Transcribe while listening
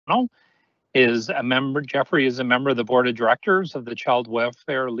Jeffrey is a member of the board of directors of the Child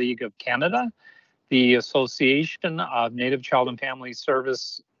Welfare League of Canada, the Association of Native Child and Family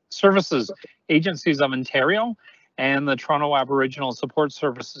Services Agencies of Ontario, and the Toronto Aboriginal Support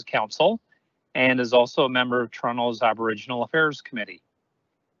Services Council, and is also a member of Toronto's Aboriginal Affairs Committee.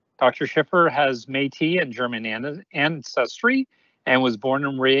 Dr. Schiffer has Métis and German ancestry and was born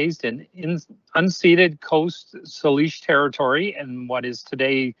and raised in unceded Coast Salish territory in what is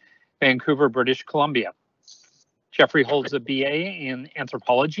today Vancouver, British Columbia. Jeffrey holds a BA in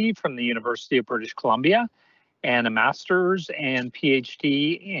anthropology from the University of British Columbia and a master's and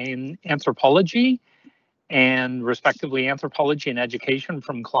PhD in anthropology and respectively anthropology and education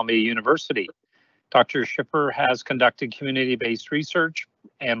from Columbia University. Dr. Schiffer has conducted community-based research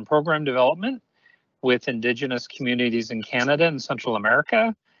and program development with Indigenous communities in Canada and Central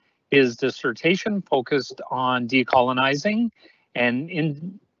America. His dissertation focused on decolonizing and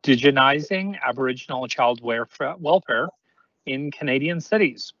indigenizing Aboriginal child welfare in Canadian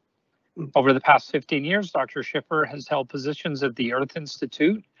cities. Over the past 15 years, Dr. Schiffer has held positions at the Earth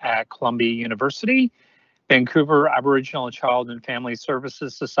Institute at Columbia University, Vancouver Aboriginal Child and Family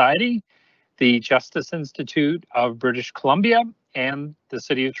Services Society, the Justice Institute of British Columbia, and the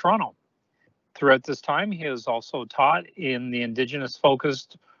City of Toronto. Throughout this time, he has also taught in the Indigenous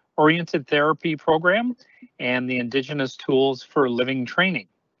Focused Oriented Therapy Program and the Indigenous Tools for Living training.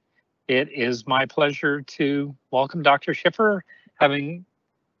 It is my pleasure to welcome Dr. Schiffer, having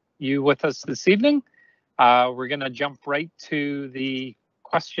you with us this evening. We're going to jump right to the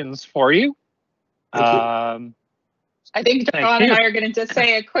questions for you. I think John and I are going to just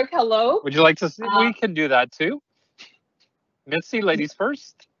say a quick hello. Would you like to see? We can do that too. Mitzie, ladies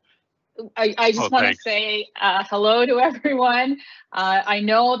first. I just want to say hello to everyone. I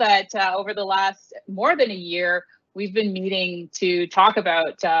know that over the last more than a year, we've been meeting to talk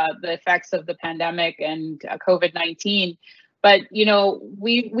about the effects of the pandemic and COVID-19. But, you know,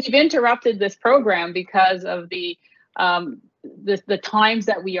 we've interrupted this program because of the times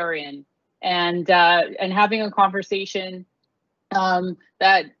that we are in. And having a conversation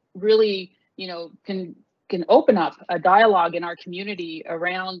that really, you know, can open up a dialogue in our community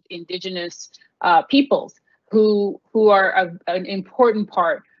around Indigenous peoples who are an important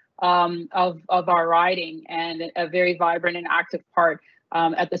part of our riding, and a very vibrant and active part.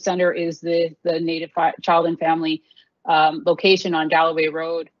 At the center is the Native Child and Family location on Galloway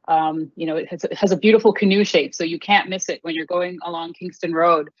Road. You know, it has a beautiful canoe shape, so you can't miss it when you're going along Kingston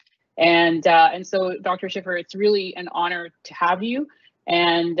Road. And so, Dr. Schiffer, it's really an honor to have you.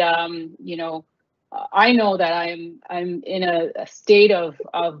 And you know, I know that I'm in a state of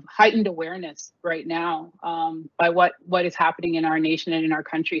heightened awareness right now by what is happening in our nation and in our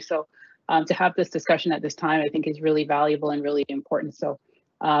country. So to have this discussion at this time, I think is really valuable and really important. So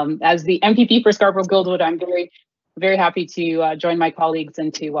as the MPP for Scarborough-Guildwood, I'm very, very happy to join my colleagues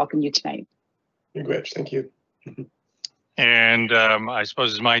and to welcome you tonight. Great, thank you. And I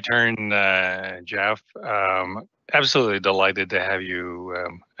suppose it's my turn, Jeff. Absolutely delighted to have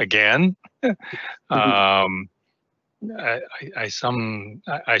you again. I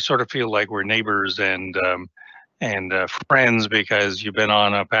sort of feel like we're neighbors and friends, because you've been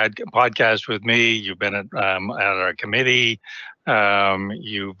on a podcast with me. You've been at our committee.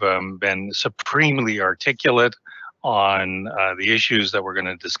 You've been supremely articulate on the issues that we're going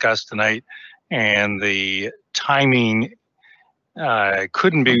to discuss tonight, and the timing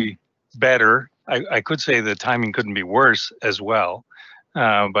couldn't be better. I could say the timing couldn't be worse as well,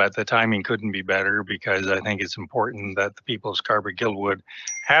 but the timing couldn't be better, because I think it's important that the people of Scarborough-Guildwood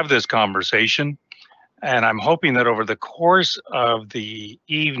have this conversation. And I'm hoping that over the course of the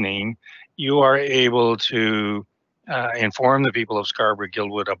evening, you are able to inform the people of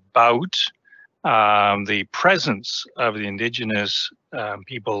Scarborough-Guildwood about the presence of the Indigenous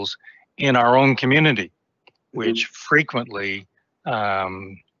peoples in our own community, which frequently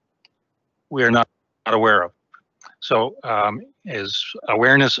we are not aware of. So as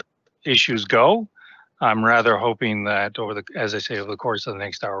awareness issues go, I'm rather hoping that as I say, over the course of the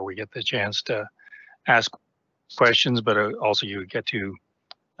next hour, we get the chance to ask questions, but also you get to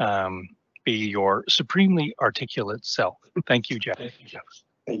be your supremely articulate self. Thank you, Jeff.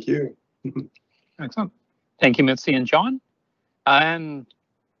 Thank you. Excellent. Thank you, Mitzie and John. And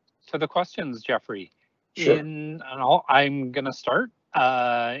to the questions, Jeffrey. Sure. I'm going to start.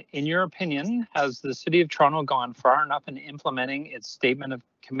 In your opinion, has the City of Toronto gone far enough in implementing its statement of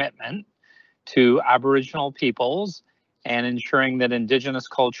commitment to Aboriginal peoples and ensuring that Indigenous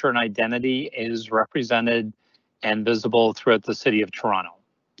culture and identity is represented and visible throughout the City of Toronto?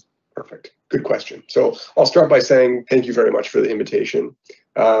 Perfect. Good question. So I'll start by saying thank you very much for the invitation.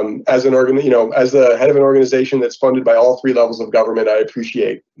 As the head of an organization that's funded by all three levels of government, I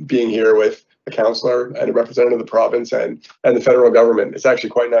appreciate being here with a councillor and a representative of the province and the federal government. It's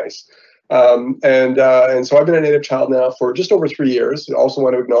actually quite nice. And so I've been a Native Child now for just over 3 years. I also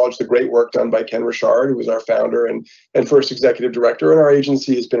want to acknowledge the great work done by Ken Richard, who was our founder and first executive director. And our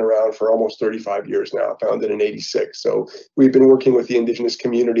agency has been around for almost 35 years now, founded in '86. So we've been working with the Indigenous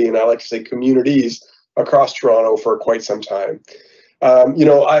community, and I like to say communities, across Toronto for quite some time.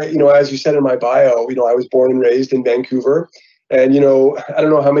 As you said in my bio, I was born and raised in Vancouver. And, I don't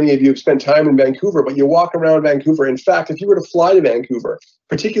know how many of you have spent time in Vancouver, but you walk around Vancouver. In fact, if you were to fly to Vancouver,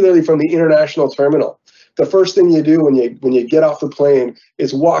 particularly from the international terminal, the first thing you do when you get off the plane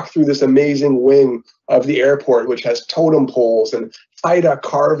is walk through this amazing wing of the airport, which has totem poles and Haida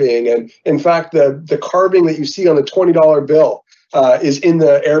carving. And in fact, the carving that you see on the $20 bill is in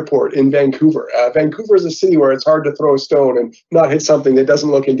the airport in Vancouver. Vancouver is a city where it's hard to throw a stone and not hit something that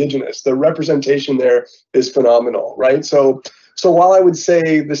doesn't look Indigenous. The representation there is phenomenal, right? So while I would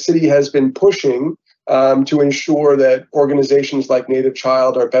say the city has been pushing to ensure that organizations like Native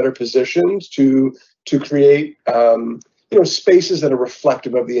Child are better positioned to create spaces that are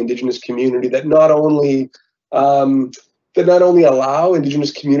reflective of the Indigenous community, that not only allow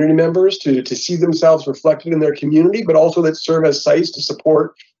Indigenous community members to see themselves reflected in their community, but also that serve as sites to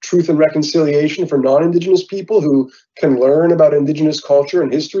support truth and reconciliation for non-Indigenous people who can learn about Indigenous culture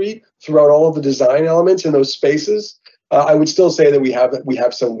and history throughout all of the design elements in those spaces. I would still say that we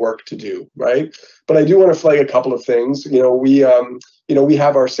have some work to do, right? But I do want to flag a couple of things. We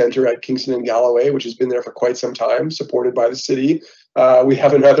have our center at Kingston and Galloway, which has been there for quite some time, supported by the city. We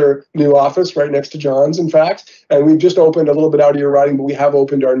have another new office right next to John's, in fact, and we've just opened a little bit out of your writing, but we have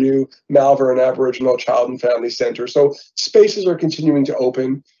opened our new Malvern Aboriginal Child and Family Center. So spaces are continuing to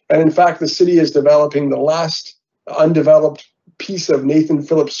open. And in fact, the city is developing the last undeveloped piece of Nathan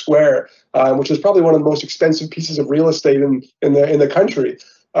Phillips Square, which is probably one of the most expensive pieces of real estate in the country,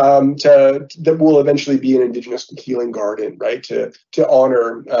 that will eventually be an Indigenous healing garden, right? To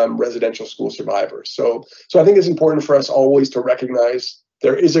honor residential school survivors. So I think it's important for us always to recognize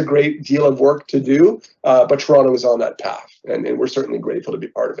there is a great deal of work to do, but Toronto is on that path, and we're certainly grateful to be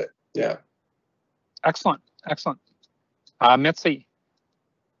part of it. Yeah. Excellent. Mitzie.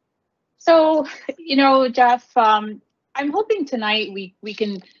 So, Jeff, I'm hoping tonight we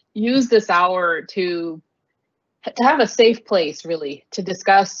can use this hour to have a safe place, really, to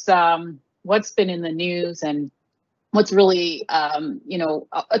discuss what's been in the news and what's really,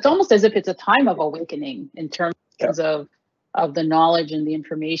 it's almost as if it's a time of awakening in terms of the knowledge and the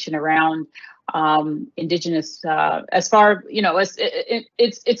information around Indigenous, as far, as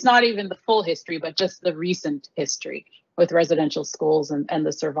it's not even the full history, but just the recent history with residential schools and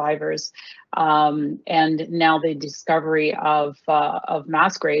the survivors, and now the discovery of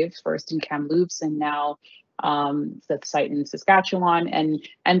mass graves, first in Kamloops and now the site in Saskatchewan,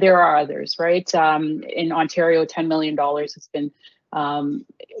 and there are others, right? In Ontario, $10 million has been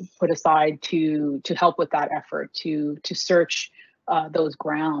put aside to help with that effort to search those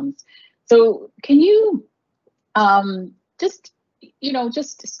grounds. So can you just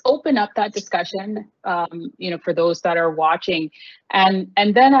open up that discussion, for those that are watching, and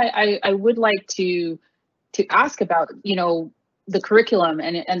then I would like to ask about, the curriculum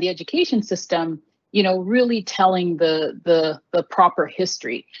and the education system, really telling the proper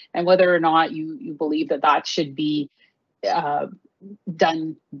history, and whether or not you believe that should be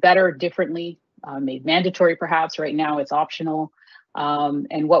done better, differently, made mandatory perhaps. Right now it's optional,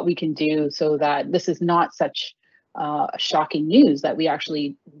 and what we can do so that this is not such shocking news, that we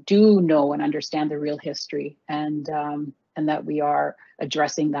actually do know and understand the real history, and that we are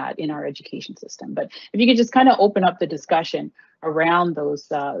addressing that in our education system. But if you could just kind of open up the discussion around those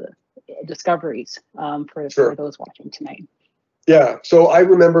discoveries for those watching tonight. Yeah, so I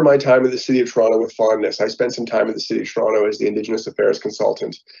remember my time in the City of Toronto with fondness. I spent some time in the City of Toronto as the Indigenous Affairs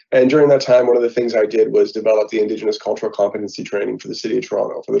consultant. And during that time, one of the things I did was develop the Indigenous Cultural Competency Training for the City of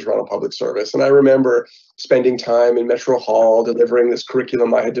Toronto, for the Toronto Public Service. And I remember spending time in Metro Hall, delivering this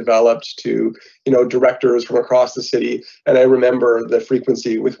curriculum I had developed to, directors from across the city. And I remember the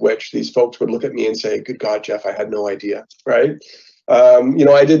frequency with which these folks would look at me and say, "Good God, Jeff, I had no idea," right?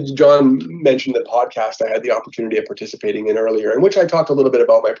 John mentioned the podcast I had the opportunity of participating in earlier, in which I talked a little bit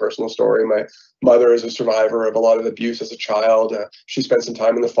about my personal story. My mother is a survivor of a lot of abuse as a child. She spent some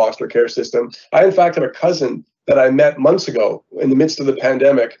time in the foster care system. I, in fact, have a cousin that I met months ago in the midst of the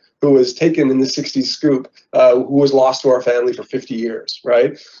pandemic, who was taken in the 60s scoop, who was lost to our family for 50 years,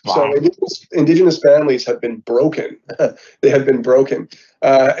 right? Wow. So indigenous families have been broken. They have been broken.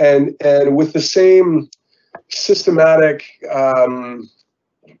 And with the same systematic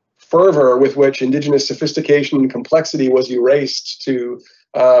fervor with which indigenous sophistication and complexity was erased to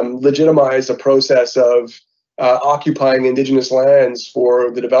legitimize a process of occupying indigenous lands for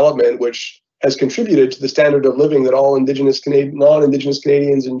the development, which has contributed to the standard of living that all non-indigenous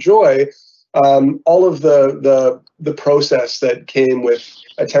Canadians enjoy. All of the process that came with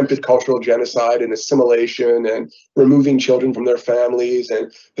attempted cultural genocide and assimilation and removing children from their families,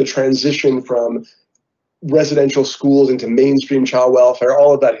 and the transition from residential schools into mainstream child welfare,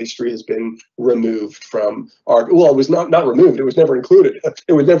 all of that history has been removed from our, well, it was not removed, it was never included.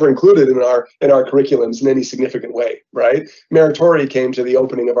 It was never included in our curriculums in any significant way, right? Mayor Tory came to the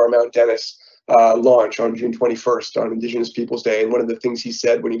opening of our Mount Dennis launch on June 21st on Indigenous Peoples Day, and one of the things he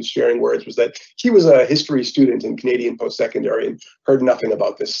said when he was sharing words was that he was a history student in Canadian post-secondary and heard nothing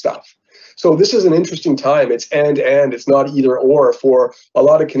about this stuff. So this is an interesting time. It's and it's not either or. For a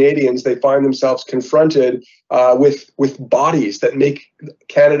lot of Canadians, they find themselves confronted with bodies that make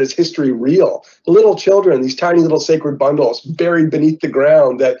Canada's history real. Little children, these tiny little sacred bundles buried beneath the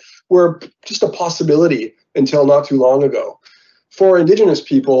ground that were just a possibility until not too long ago. For Indigenous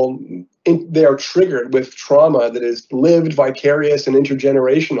people, they are triggered with trauma that is lived, vicarious, and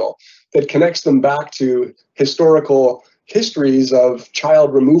intergenerational, that connects them back to historical histories of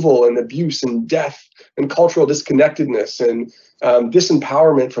child removal and abuse and death and cultural disconnectedness and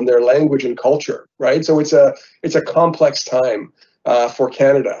disempowerment from their language and culture, right? So it's a complex time for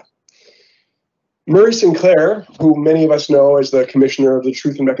Canada. Murray Sinclair, who many of us know as the commissioner of the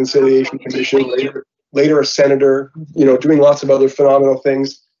Truth and Reconciliation Commission, later a senator, doing lots of other phenomenal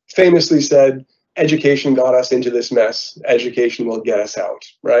things, famously said, "Education got us into this mess. Education will get us out,"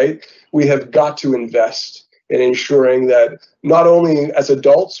 right? We have got to invest in ensuring that not only as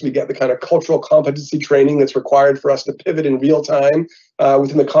adults we get the kind of cultural competency training that's required for us to pivot in real time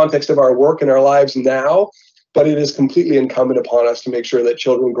within the context of our work and our lives now, but it is completely incumbent upon us to make sure that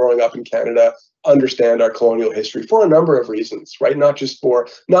children growing up in Canada understand our colonial history for a number of reasons, right? Not just for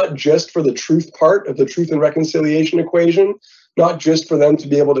the truth part of the truth and reconciliation equation, not just for them to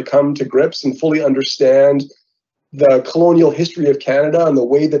be able to come to grips and fully understand the colonial history of Canada and the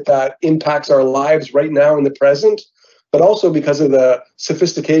way that that impacts our lives right now in the present, but also because of the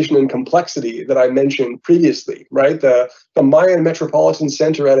sophistication and complexity that I mentioned previously, right? The Mayan Metropolitan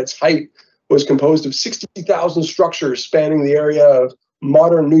Center at its height was composed of 60,000 structures spanning the area of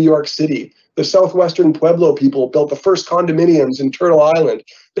modern New York City. The Southwestern Pueblo people built the first condominiums in Turtle Island.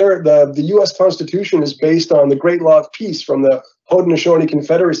 The U.S. Constitution is based on the Great Law of Peace from the Haudenosaunee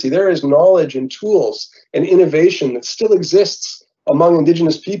Confederacy. There is knowledge and tools and innovation that still exists among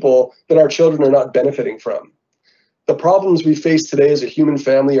Indigenous people that our children are not benefiting from. The problems we face today as a human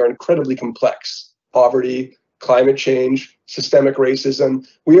family are incredibly complex. Poverty, climate change, systemic racism.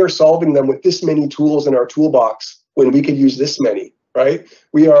 We are solving them with this many tools in our toolbox when we could use this many, right?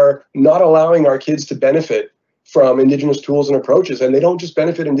 We are not allowing our kids to benefit from Indigenous tools and approaches, and they don't just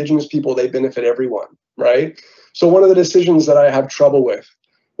benefit Indigenous people, they benefit everyone, right? So one of the decisions that I have trouble with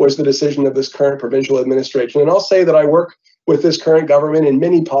was the decision of this current provincial administration. And I'll say that I work with this current government in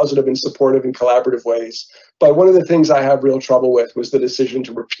many positive and supportive and collaborative ways. But one of the things I have real trouble with was the decision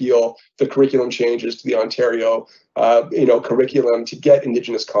to repeal the curriculum changes to the Ontario curriculum to get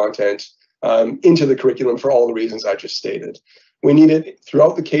Indigenous content into the curriculum for all the reasons I just stated. We need it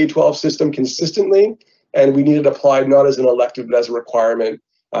throughout the K-12 system consistently, and we need it applied not as an elective but as a requirement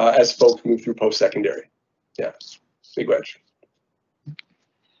as folks move through post-secondary. Yeah, big wedge.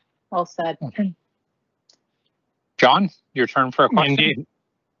 Well said. Okay. John, your turn for a question.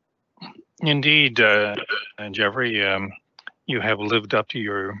 Indeed, Jeffrey, you have lived up to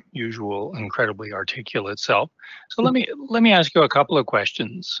your usual incredibly articulate self. So let me ask you a couple of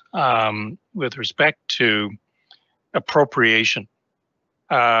questions with respect to appropriation.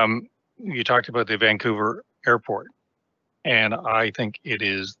 You talked about the Vancouver airport, and I think it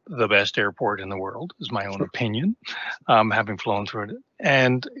is the best airport in the world, is my own opinion, having flown through it.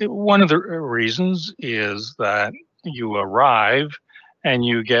 And one of the reasons is that you arrive and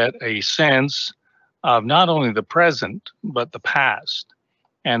you get a sense of not only the present, but the past,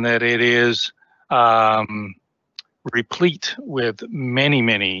 and that it is replete with many,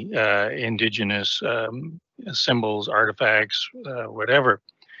 many Indigenous symbols, artifacts, whatever.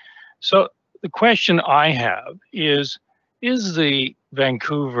 So the question I have is the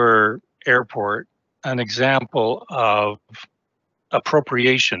Vancouver airport an example of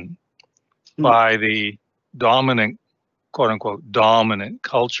appropriation by the dominant, quote unquote, dominant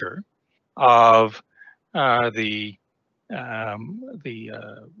culture of of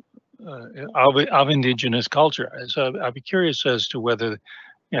Indigenous culture. So I'd be curious as to whether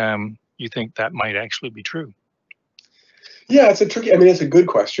you think that might actually be true. Yeah, it's a tricky. I mean, it's a good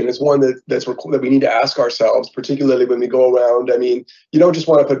question. It's one that we need to ask ourselves, particularly when we go around. I mean, you don't just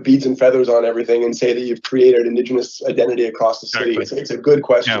want to put beads and feathers on everything and say that you've created Indigenous identity across the city. Exactly. It's a good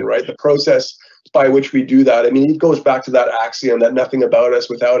question, Yeah. right? The process by which we do that. I mean, it goes back to that axiom, that nothing about us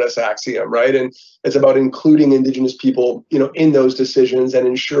without us axiom, right? And it's about including Indigenous people, in those decisions and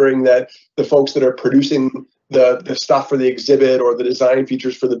ensuring that the folks that are producing the stuff for the exhibit or the design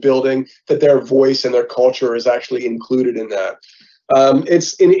features for the building, that their voice and their culture is actually included in that.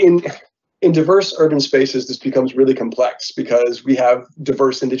 It's in diverse urban spaces, this becomes really complex because we have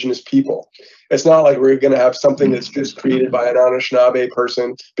diverse Indigenous people. It's not like we're going to have something that's just created by an Anishinaabe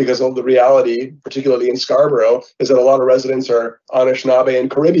person, because of the reality, particularly in Scarborough, is that a lot of residents are Anishinaabe and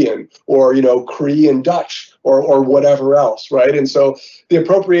Caribbean, or Cree and Dutch, or whatever else, right? And so the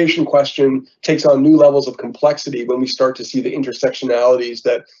appropriation question takes on new levels of complexity when we start to see the intersectionalities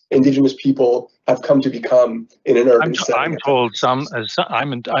that Indigenous people have come to become in an urban setting. I'm told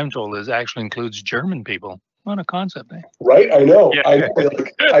I'm told it actually includes German people. What a concept, eh? Right, I know. Yeah. I know.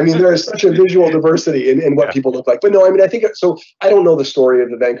 I mean, there is such a visual diversity in what people look like. But no, I mean, I think so. I don't know the story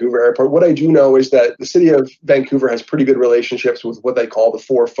of the Vancouver airport. What I do know is that the city of Vancouver has pretty good relationships with what they call the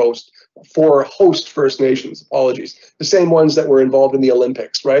four host First Nations. Apologies, the same ones that were involved in the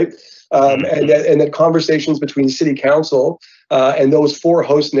Olympics, right? And that conversations between city council and those four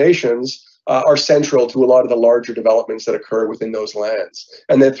host nations are central to a lot of the larger developments that occur within those lands.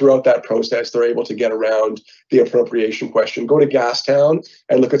 And then throughout that process, they're able to get around the appropriation question. Go to Gastown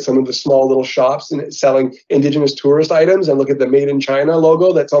and look at some of the small little shops selling Indigenous tourist items and look at the Made in China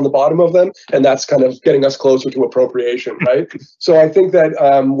logo that's on the bottom of them. And that's kind of getting us closer to appropriation, right? So I think that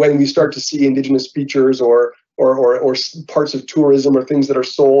when we start to see Indigenous features or parts of tourism or things that are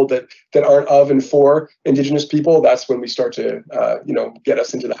sold that aren't of and for Indigenous people, that's when we start to, get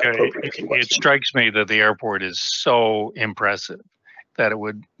us into that appropriation question. It strikes me that the airport is so impressive that it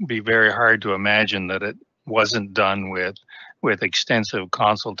would be very hard to imagine that it wasn't done with extensive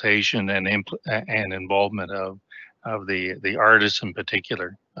consultation and involvement of the artists in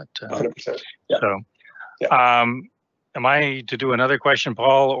particular. But 100%. Yeah. So, yeah. Am I to do another question,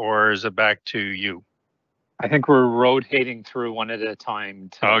 Paul, or is it back to you? I think we're rotating through one at a time.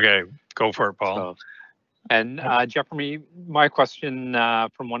 Okay, go for it, Paul. So, and Jeffrey, my question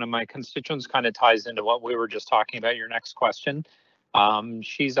from one of my constituents kind of ties into what we were just talking about, your next question.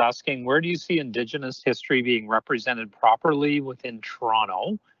 She's asking, where do you see Indigenous history being represented properly within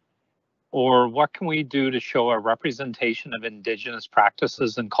Toronto? Or what can we do to show a representation of Indigenous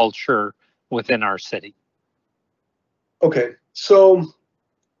practices and culture within our city? Okay, so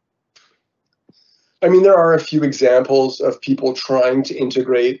I mean, there are a few examples of people trying to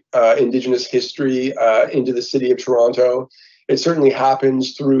integrate Indigenous history into the city of Toronto. It certainly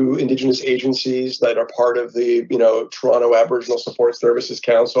happens through Indigenous agencies that are part of the, Toronto Aboriginal Support Services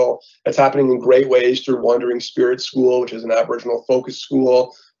Council. It's happening in great ways through Wandering Spirit School, which is an Aboriginal focused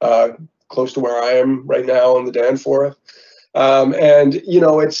school close to where I am right now on the Danforth.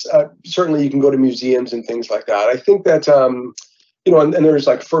 It's certainly you can go to museums and things like that. I think that and there's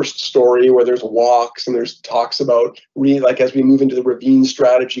like First Story where there's walks and there's talks about as we move into the ravine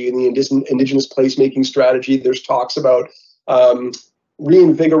strategy and the Indigenous placemaking strategy, there's talks about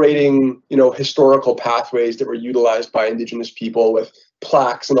reinvigorating, historical pathways that were utilized by Indigenous people with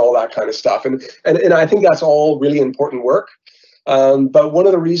plaques and all that kind of stuff. And I think that's all really important work. But one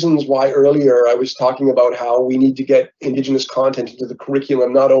of the reasons why earlier I was talking about how we need to get Indigenous content into the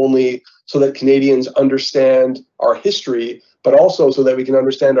curriculum, not only so that Canadians understand our history, but also so that we can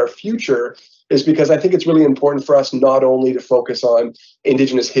understand our future, is because I think it's really important for us not only to focus on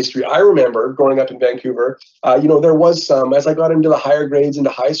Indigenous history. I remember growing up in Vancouver, there was some, as I got into the higher grades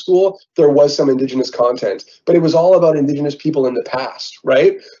into high school, there was some Indigenous content, but it was all about Indigenous people in the past,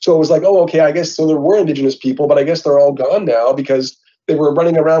 right? So it was like, oh, okay, I guess so there were Indigenous people, but I guess they're all gone now because they were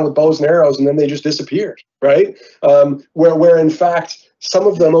running around with bows and arrows and then they just disappeared, right? Where in fact, some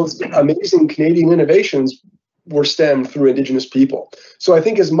of the most amazing Canadian innovations were stemmed through Indigenous people. So I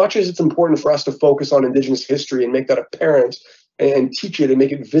think as much as it's important for us to focus on Indigenous history and make that apparent and teach it and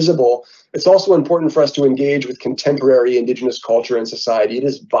make it visible, it's also important for us to engage with contemporary Indigenous culture and society. It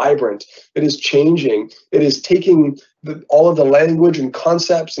is vibrant. It is changing. It is taking all of the language and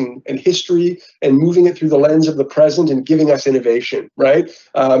concepts and history and moving it through the lens of the present and giving us innovation, right?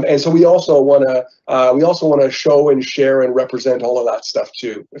 And so we also want to show and share and represent all of that stuff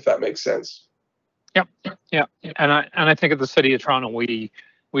too, if that makes sense. Yep. Yeah. And I think at the City of Toronto, we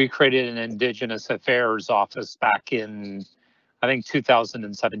created an Indigenous Affairs office back in, I think,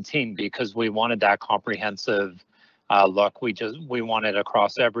 2017, because we wanted that comprehensive look. We wanted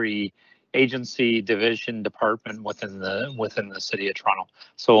across every agency, division, department within the City of Toronto.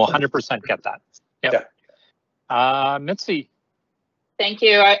 So 100% get that. Yep. Yeah. Mitzie. Thank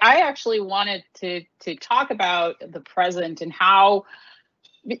you. I actually wanted to talk about the present and how,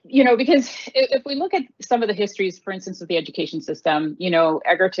 you know, because if we look at some of the histories, for instance, of the education system, you know,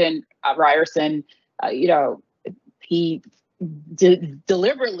 Egerton Ryerson, you know, he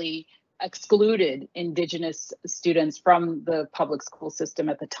deliberately excluded Indigenous students from the public school system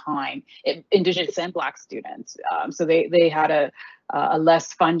at the time, Indigenous and Black students. So they had a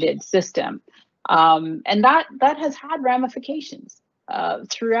less funded system. And that has had ramifications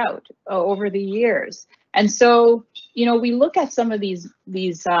throughout over the years. And so, you know, we look at some of these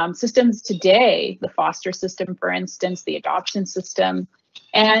systems today, the foster system, for instance, the adoption system,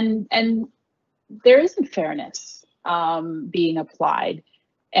 and there isn't fairness being applied,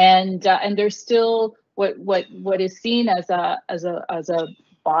 and there's still what is seen as a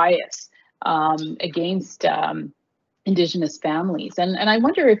bias against Indigenous families, and I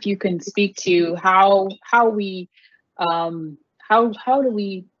wonder if you can speak to how do we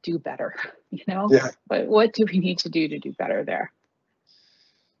do better? You know, what do we need to do better there?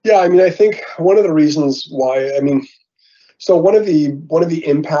 Yeah, I mean, I think one of the reasons why, so one of the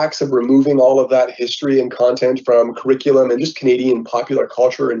impacts of removing all of that history and content from curriculum and just Canadian popular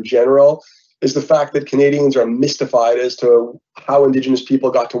culture in general is the fact that Canadians are mystified as to how Indigenous people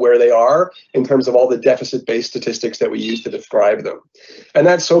got to where they are in terms of all the deficit-based statistics that we use to describe them. And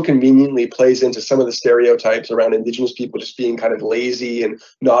that so conveniently plays into some of the stereotypes around Indigenous people just being kind of lazy and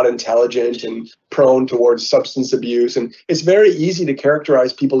not intelligent and prone towards substance abuse. And it's very easy to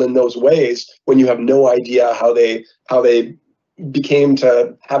characterize people in those ways when you have no idea how they became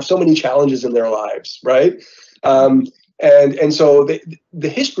to have so many challenges in their lives, right? And so the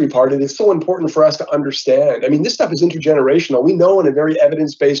history part of it is so important for us to understand. I mean, this stuff is intergenerational. We know in a very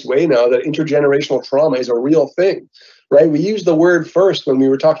evidence-based way now that intergenerational trauma is a real thing, right? We used the word first when we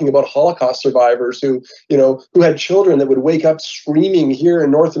were talking about Holocaust survivors who had children that would wake up screaming here in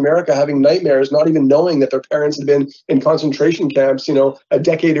North America, having nightmares, not even knowing that their parents had been in concentration camps, a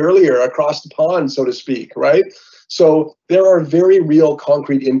decade earlier across the pond, so to speak, right? So there are very real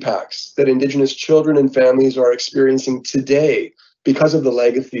concrete impacts that Indigenous children and families are experiencing today because of the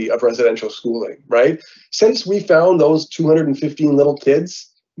legacy of residential schooling, right? Since we found those 215 little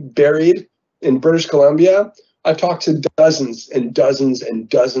kids buried in British Columbia, I've talked to dozens and dozens and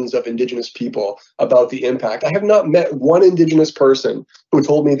dozens of Indigenous people about the impact. I have not met one Indigenous person who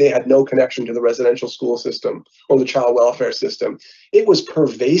told me they had no connection to the residential school system or the child welfare system. It was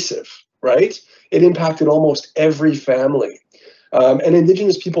pervasive, right? It impacted almost every family. And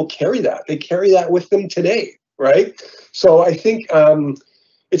Indigenous people carry that. They carry that with them today, right? So I think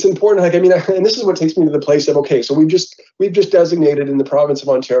it's important, and this is what takes me to the place of, okay, so we've just designated in the province of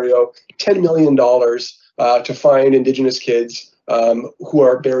Ontario $10 million to find Indigenous kids who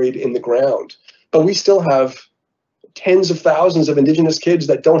are buried in the ground. But we still have tens of thousands of Indigenous kids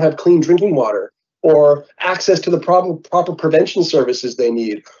that don't have clean drinking water, or access to the proper prevention services they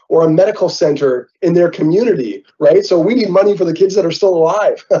need, or a medical center in their community, right? So we need money for the kids that are still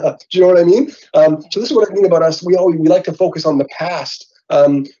alive. Do you know what I mean? So this is what I mean about us. We like to focus on the past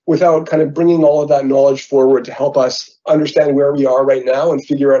without kind of bringing all of that knowledge forward to help us understand where we are right now and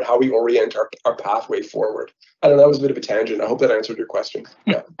figure out how we orient our pathway forward. I don't know, that was a bit of a tangent. I hope that answered your question.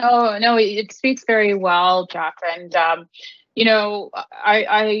 Yeah. Oh, no, it speaks very well, Jeff. And, I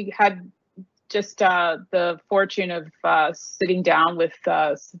had just the fortune of sitting down with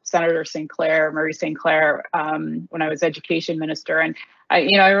Senator Murray St. Clair, when I was education minister. And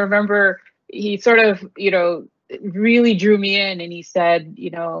I remember he sort of, really drew me in, and he said,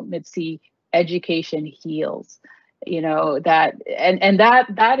 Mitzie, education heals,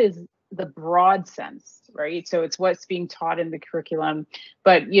 that is the broad sense, right? So it's what's being taught in the curriculum.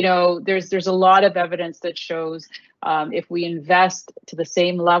 But, there's a lot of evidence that shows if we invest to the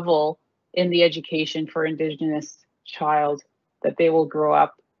same level in the education for Indigenous child, that they will grow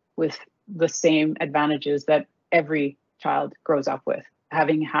up with the same advantages that every child grows up with,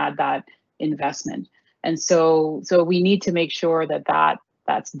 having had that investment. And so we need to make sure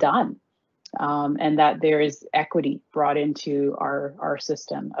that's done, and that there is equity brought into our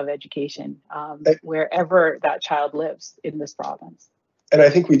system of education wherever that child lives in this province. And I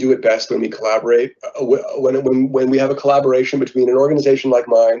think we do it best when we collaborate, when we have a collaboration between an organization like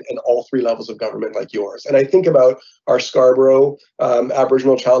mine and all three levels of government like yours. And I think about our Scarborough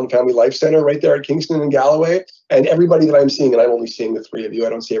Aboriginal Child and Family Life Center right there at Kingston and Galloway, and everybody that I'm seeing, and I'm only seeing the three of you, I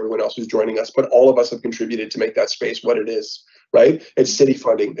don't see everyone else who's joining us, but all of us have contributed to make that space what it is, right? It's city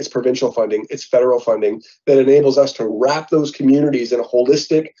funding, it's provincial funding, it's federal funding that enables us to wrap those communities in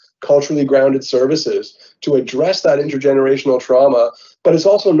holistic, culturally grounded services to address that intergenerational trauma. But it's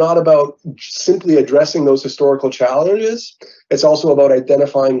also not about simply addressing those historical challenges. It's also about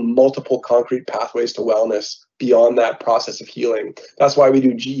identifying multiple concrete pathways to wellness beyond that process of healing. That's why we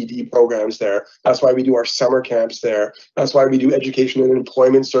do GED programs there. That's why we do our summer camps there. That's why we do education and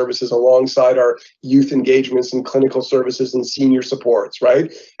employment services alongside our youth engagements and clinical services and senior supports,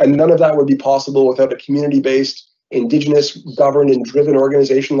 right? And none of that would be possible without a community-based, Indigenous governed and driven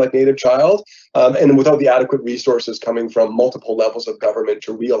organization like Native Child, and without the adequate resources coming from multiple levels of government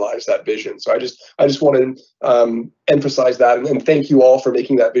to realize that vision. So I just want to emphasize that and thank you all for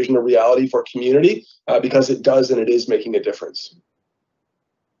making that vision a reality for community, because it does and it is making a difference.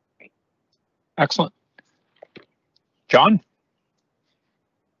 Excellent. John?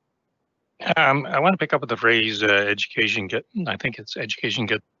 I want to pick up with the phrase education gets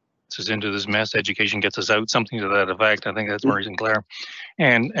us into this mess, education gets us out, something to that effect. I think that's Maurice and Claire,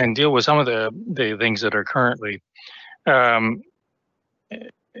 and deal with some of the things that are currently not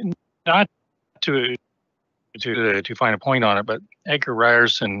to find a point on it, but Edgar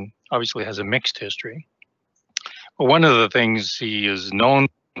Ryerson obviously has a mixed history. But one of the things he is known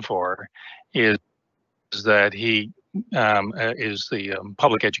for is that he is the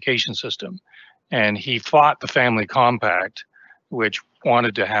public education system, and he fought the Family Compact, which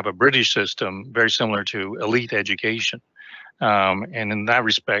wanted to have a British system very similar to elite education. And in that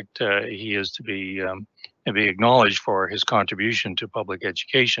respect, he is to be acknowledged for his contribution to public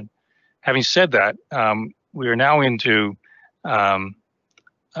education. Having said that, we are now into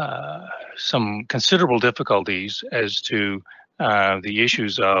some considerable difficulties as to the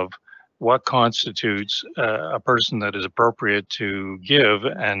issues of what constitutes a person that is appropriate to give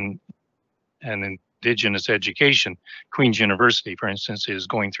an Indigenous education. Queen's University, for instance, is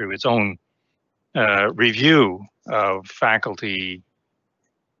going through its own review of faculty,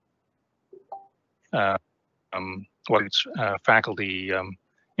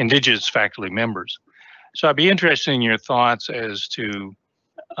 Indigenous faculty members. So I'd be interested in your thoughts as to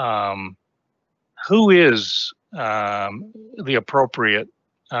who is the appropriate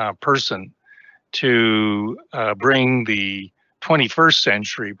person to bring the 21st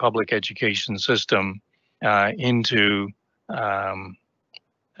century public education system into an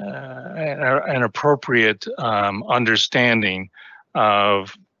appropriate understanding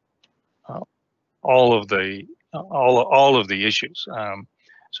of all of the issues.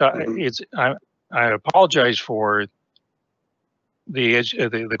 I apologize for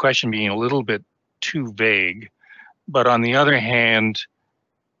the question being a little bit too vague, but on the other hand,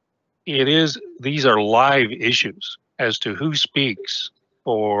 these are live issues as to who speaks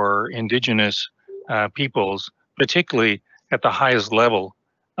for Indigenous peoples, particularly at the highest level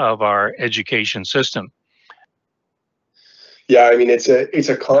of our education system. Yeah, I mean, it's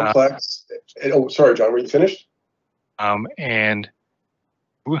a complex. Oh, sorry, John, were you finished? Yeah,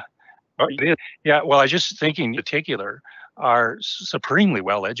 well, I was just thinking in particular are supremely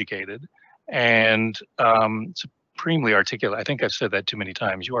well educated and supremely articulate. I think I've said that too many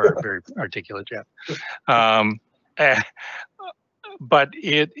times. You are very articulate, Jeff. But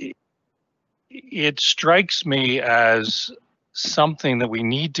it strikes me as something that we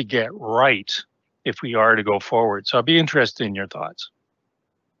need to get right if we are to go forward. So I'd be interested in your thoughts.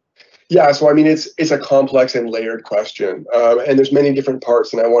 Yeah, so I mean, it's a complex and layered question, and there's many different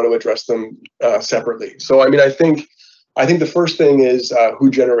parts, and I want to address them separately. So I mean, I think the first thing is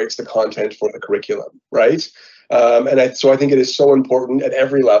who generates the content for the curriculum, right? So I think it is so important at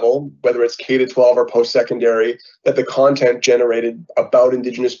every level, whether it's K-12 or post-secondary, that the content generated about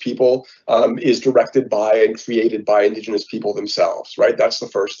Indigenous people is directed by and created by Indigenous people themselves, right? That's the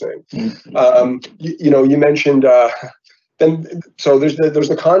first thing. You mentioned. So there's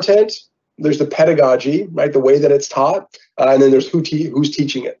the content, there's the pedagogy, right? The way that it's taught, and then there's who's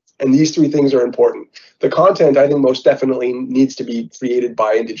teaching it. And these three things are important. The content, I think, most definitely needs to be created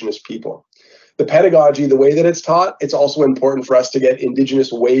by Indigenous people. the pedagogy, the way that it's taught, it's also important for us to get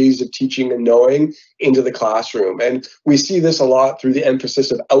Indigenous ways of teaching and knowing into the classroom. And we see this a lot through the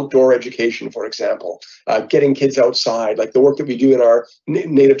emphasis of outdoor education, for example, getting kids outside, like the work that we do in our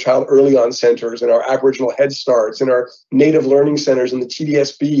Native Child Early On centers and our Aboriginal Head Starts and our Native Learning Centers and the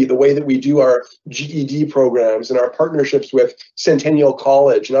TDSB, the way that we do our GED programs and our partnerships with Centennial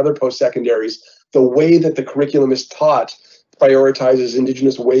College and other post-secondaries, the way that the curriculum is taught prioritizes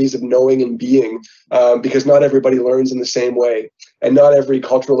Indigenous ways of knowing and being, because not everybody learns in the same way. And not every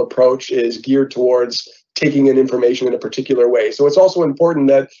cultural approach is geared towards taking in information in a particular way. So it's also important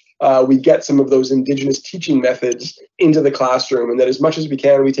that we get some of those Indigenous teaching methods into the classroom, and that as much as we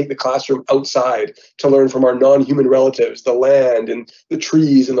can, we take the classroom outside to learn from our non-human relatives, the land and the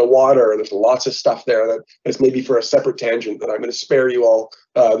trees and the water. There's lots of stuff there that is maybe for a separate tangent that I'm going to spare you all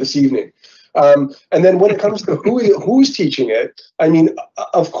this evening. And then when it comes to who's teaching it, I mean,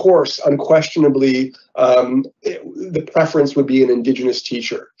 of course, unquestionably, the preference would be an Indigenous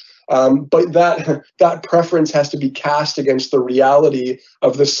teacher. But that preference has to be cast against the reality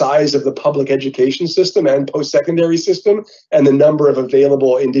of the size of the public education system and post-secondary system and the number of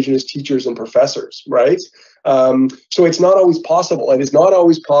available Indigenous teachers and professors, right? So it's not always possible. It is not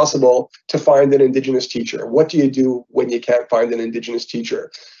always possible to find an Indigenous teacher. What do you do when you can't find an Indigenous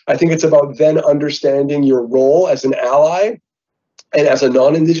teacher? I think it's about then understanding your role as an ally and as a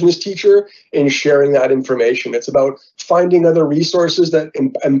non-Indigenous teacher in sharing that information. It's about finding other resources that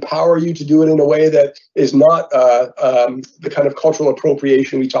empower you to do it in a way that is not the kind of cultural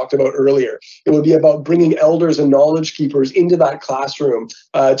appropriation we talked about earlier. It would be about bringing elders and knowledge keepers into that classroom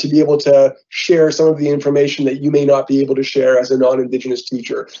to be able to share some of the information that you may not be able to share as a non-Indigenous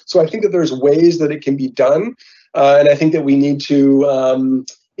teacher. So I think that there's ways that it can be done. And I think that we need to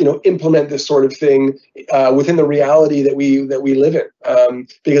implement this sort of thing within the reality that we live in,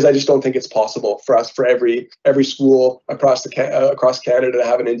 because I just don't think it's possible for us, for every school across Canada, to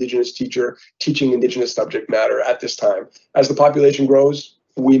have an Indigenous teacher teaching Indigenous subject matter at this time. As the population grows,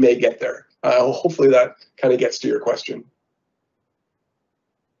 we may get there. Hopefully that kind of gets to your question.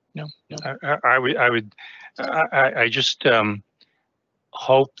 No, I just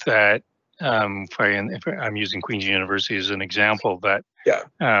hope that if I'm using Queen's University as an example, that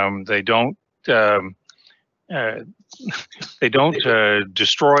they don't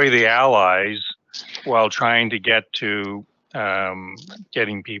destroy the allies while trying to get to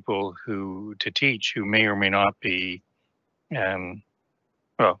getting people to teach who may or may not be may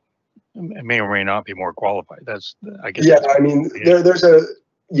or may not be more qualified. That's, I guess. Yeah, I mean, there's a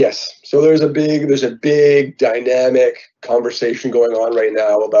big dynamic conversation going on right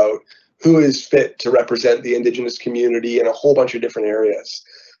now about who is fit to represent the Indigenous community in a whole bunch of different areas.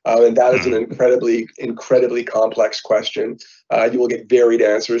 And that is an incredibly complex question. You will get varied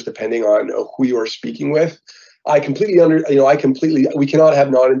answers depending on who you are speaking with. We cannot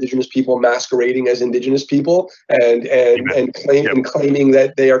have non-Indigenous people masquerading as Indigenous people and claiming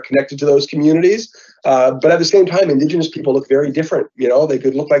that they are connected to those communities. But at the same time, Indigenous people look very different. They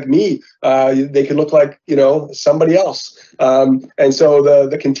could look like me. They could look like, somebody else. And so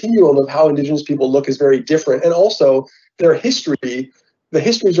the continuum of how Indigenous people look is very different. And also their history, the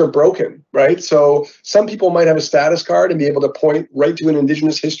histories are broken, right? So some people might have a status card and be able to point right to an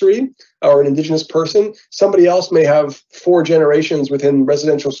Indigenous history or an Indigenous person. Somebody else may have 4 generations within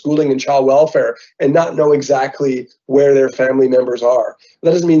residential schooling and child welfare and not know exactly where their family members are.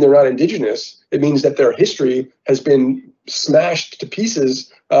 That doesn't mean they're not Indigenous. It means that their history has been smashed to pieces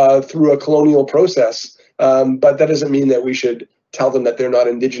through a colonial process. But that doesn't mean that we should tell them that they're not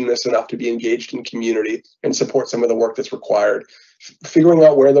Indigenous enough to be engaged in community and support some of the work that's required. Figuring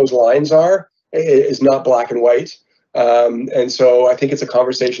out where those lines are is not black and white. And so I think it's a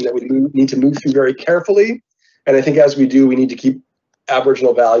conversation that we need to move through very carefully. And I think as we do, we need to keep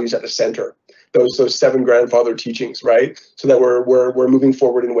Aboriginal values at the center, those 7 grandfather teachings, right? So that we're moving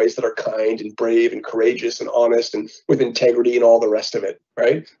forward in ways that are kind and brave and courageous and honest and with integrity and all the rest of it,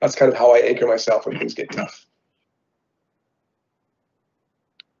 right? That's kind of how I anchor myself when things get tough.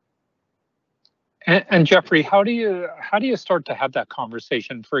 And Jeffrey, how do you start to have that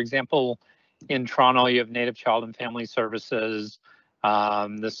conversation? For example, in Toronto, you have Native Child and Family Services.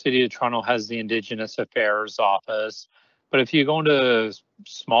 The City of Toronto has the Indigenous Affairs Office. But if you go into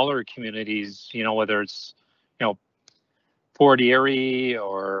smaller communities, whether it's, Fort Erie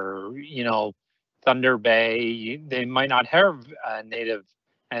or, Thunder Bay, they might not have a Native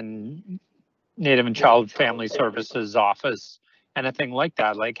and Child Family Services Office, anything like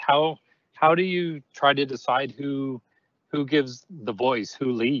that. Like how do you try to decide who gives the voice,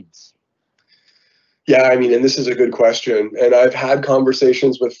 who leads? Yeah, I mean, and this is a good question. And I've had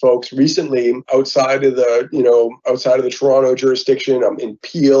conversations with folks recently outside of the Toronto jurisdiction, in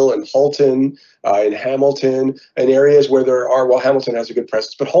Peel and Halton, in Hamilton, and areas where Hamilton has a good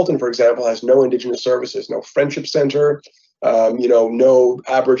presence, but Halton, for example, has no Indigenous services, no Friendship Center, no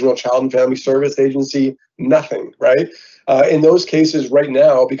Aboriginal Child and Family Service Agency, nothing, right? In those cases right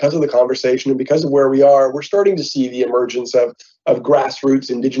now, because of the conversation and because of where we are, we're starting to see the emergence of grassroots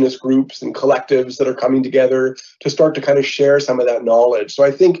Indigenous groups and collectives that are coming together to start to kind of share some of that knowledge. So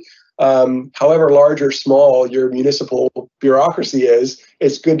I think however large or small your municipal bureaucracy is,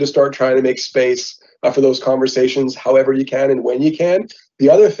 it's good to start trying to make space for those conversations however you can and when you can. The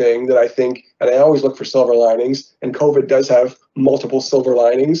other thing that I think, and I always look for silver linings, and COVID does have multiple silver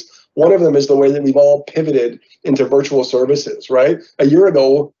linings, one of them is the way that we've all pivoted into virtual services, right? A year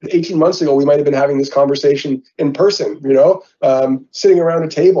ago, 18 months ago, we might have been having this conversation in person, sitting around a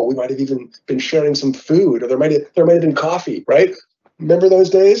table. We might have even been sharing some food, or there might have been coffee, right? Remember those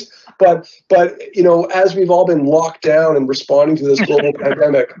days? But as we've all been locked down and responding to this global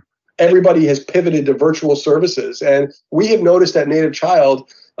pandemic, everybody has pivoted to virtual services. And we have noticed at Native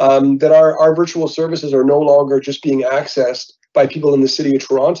Child that our virtual services are no longer just being accessed by people in the city of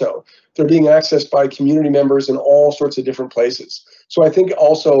Toronto. They're being accessed by community members in all sorts of different places. So I think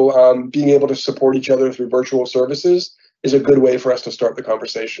also being able to support each other through virtual services is a good way for us to start the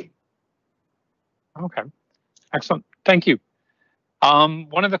conversation. Okay, excellent. Thank you.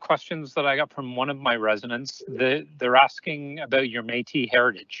 One of the questions that I got from one of my residents, they're asking about your Métis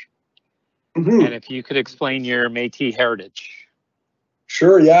heritage. Mm-hmm. And if you could explain your Métis heritage.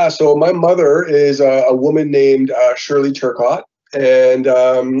 Sure, yeah. So my mother is a woman named Shirley Turcotte, and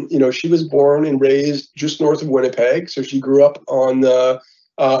she was born and raised just north of Winnipeg. So she grew up on the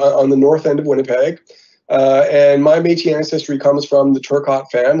north end of Winnipeg, and my Métis ancestry comes from the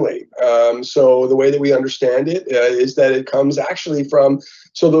Turcotte family. So the way that we understand it is that it comes actually from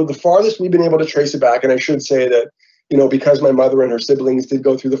the farthest we've been able to trace it back. And I should say that because my mother and her siblings did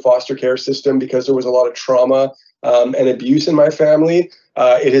go through the foster care system, because there was a lot of trauma and abuse in my family,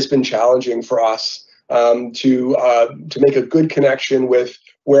 it has been challenging for us to make a good connection with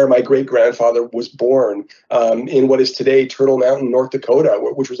where my great-grandfather was born in what is today Turtle Mountain, North Dakota,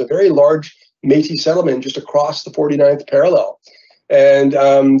 which was a very large Métis settlement just across the 49th parallel. And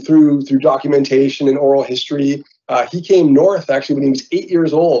through documentation and oral history, he came north actually when he was 8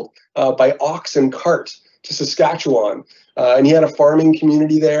 years old by ox and cart to Saskatchewan. And he had a farming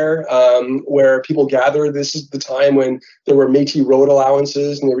community there where people gathered. This is the time when there were Métis road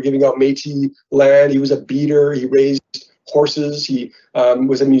allowances and they were giving out Métis land. He was a beater. He raised horses. He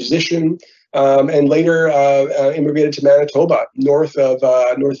was a musician, and later immigrated to Manitoba, north of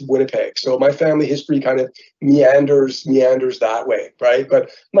Winnipeg. So my family history kind of meanders that way, right?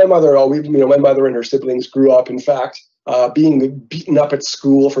 But my mother my mother and her siblings grew up, in fact, being beaten up at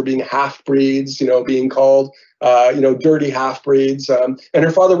school for being half-breeds, being called, dirty half-breeds. And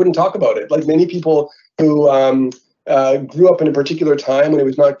her father wouldn't talk about it. Like many people who grew up in a particular time when it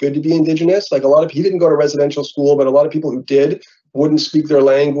was not good to be Indigenous, he didn't go to residential school, but a lot of people who did wouldn't speak their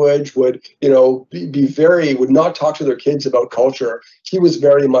language, would not talk to their kids about culture. He was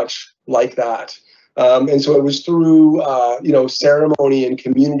very much like that. And so it was through, ceremony and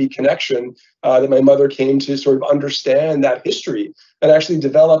community connection that my mother came to sort of understand that history and actually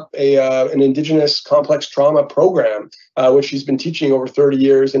develop an Indigenous complex trauma program, which she's been teaching over 30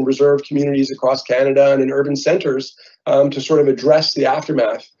 years in reserved communities across Canada and in urban centers to sort of address the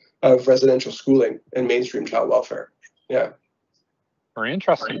aftermath of residential schooling and mainstream child welfare. Yeah. Very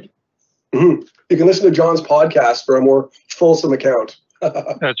interesting. Mm-hmm. You can listen to John's podcast for a more fulsome account.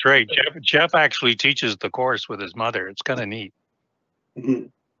 That's right. Jeff actually teaches the course with his mother. It's kind of neat. Mm-hmm.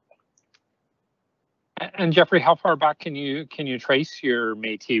 And Jeffrey, how far back can you trace your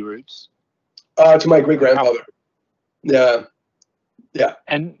Métis roots? To my great grandfather. Yeah.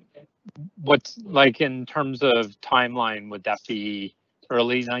 And what's in terms of timeline? Would that be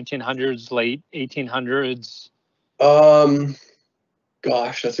early 1900s, late 1800s?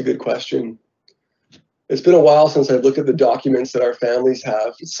 Gosh, that's a good question. It's been a while since I've looked at the documents that our families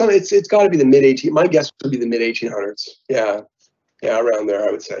have. It's got to be the mid-1800s. My guess would be the mid-1800s. Yeah, around there,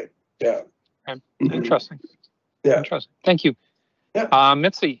 I would say. Yeah. Okay. Interesting. Yeah. Interesting. Thank you. Yeah.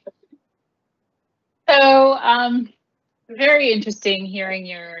 Mitzie. So, very interesting hearing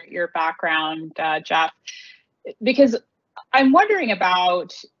your background, Jeff, because I'm wondering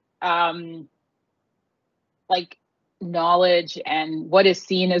about knowledge and what is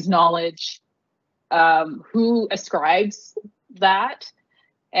seen as knowledge. Who ascribes that,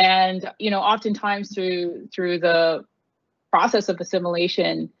 and oftentimes through the process of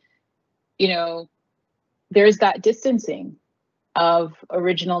assimilation, there's that distancing of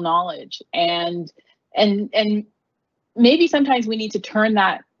original knowledge, and maybe sometimes we need to turn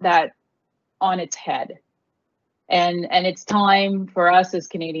that on its head, and it's time for us as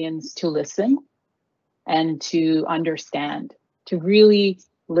Canadians to listen and to understand, to really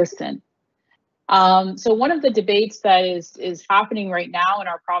listen. So one of the debates that is happening right now in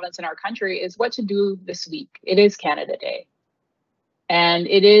our province and our country is what to do this week. It is Canada Day. And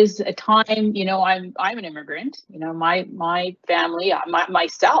it is a time, you know, I'm an immigrant, you know, my family,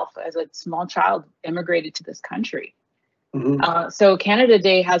 myself as a small child immigrated to this country. Mm-hmm. So Canada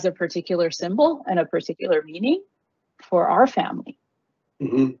Day has a particular symbol and a particular meaning for our family.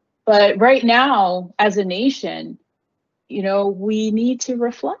 Mm-hmm. But right now, as a nation, you know, we need to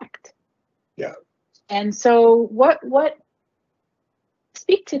reflect. Yeah. And so what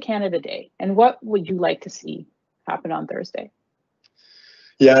speak to Canada Day, and what would you like to see happen on Thursday?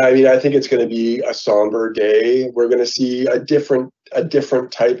 Yeah, I mean, I think it's going to be a somber day. We're going to see a different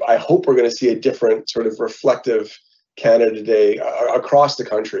type. I hope we're going to see a different sort of reflective Canada Day across the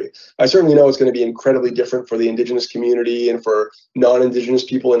country. I certainly know it's going to be incredibly different for the Indigenous community and for non-Indigenous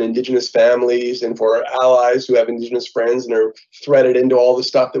people and Indigenous families and for allies who have Indigenous friends and are threaded into all the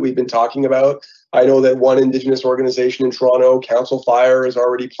stuff that we've been talking about. I know that one Indigenous organization in Toronto, Council Fire, is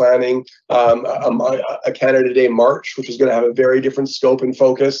already planning a Canada Day march, which is going to have a very different scope and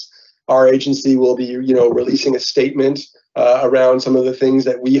focus. Our agency will be, you know, releasing a statement around some of the things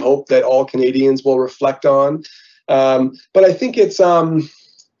that we hope that all Canadians will reflect on. But I think it's going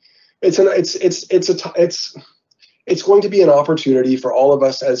to be an opportunity for all of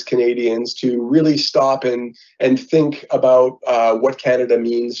us as Canadians to really stop and think about what Canada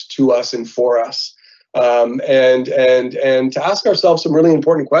means to us and for us, and to ask ourselves some really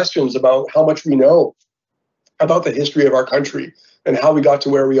important questions about how much we know about the history of our country and how we got to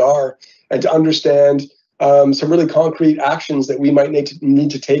where we are, and to understand some really concrete actions that we might need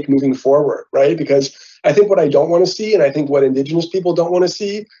to take moving forward, right? Because I think what I don't want to see, and I think what Indigenous people don't want to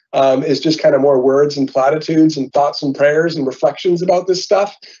see, is just kind of more words and platitudes and thoughts and prayers and reflections about this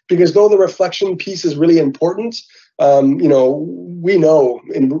stuff. Because though the reflection piece is really important, you know, we know,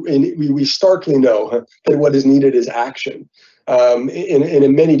 and we starkly know that what is needed is action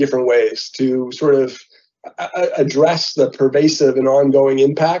in many different ways to sort of address the pervasive and ongoing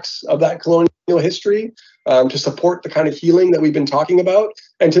impacts of that colonial history, to support the kind of healing that we've been talking about,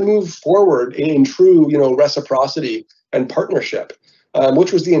 and to move forward in true, you know, reciprocity and partnership,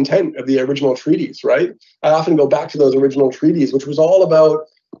 which was the intent of the original treaties, right? I often go back to those original treaties, which was all about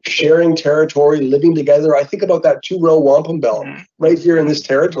sharing territory, living together. I think about that two-row wampum belt right here in this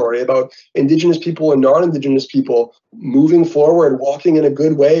territory, about Indigenous people and non-Indigenous people moving forward, walking in a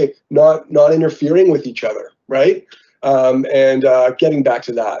good way, not interfering with each other, right? And getting back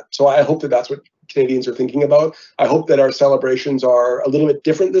to that. So I hope that that's what Canadians are thinking about. I hope that our celebrations are a little bit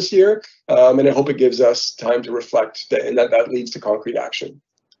different this year, and I hope it gives us time to reflect, and that leads to concrete action.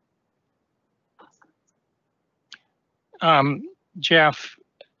 Jeff,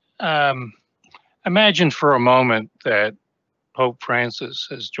 imagine for a moment that Pope Francis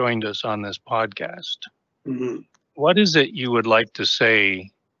has joined us on this podcast. Mm-hmm. What is it you would like to say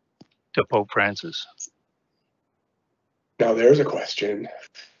to Pope Francis? Now there's a question.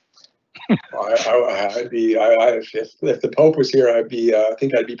 I'd be, if the Pope was here, I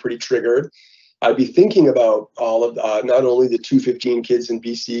think I'd be pretty triggered. I'd be thinking about all of not only the 215 kids in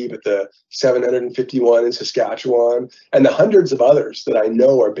BC, but the 751 in Saskatchewan, and the hundreds of others that I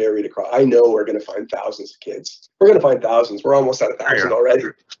know are buried across. I know we're going to find thousands of kids. We're going to find thousands. We're almost at 1,000 already,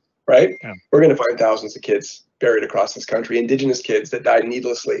 right? Yeah. We're going to find thousands of kids buried across this country, Indigenous kids that died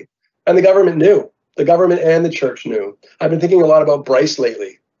needlessly. And the government knew. The government and the church knew. I've been thinking a lot about Bryce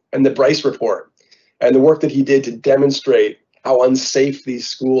lately, and the Bryce report, and the work that he did to demonstrate how unsafe these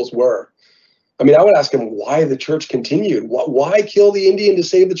schools were. I mean, I would ask him why the church continued. Why kill the Indian to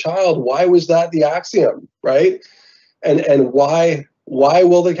save the child? Why was that the axiom, right? And why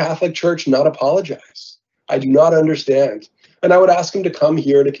will the Catholic Church not apologize? I do not understand. And I would ask him to come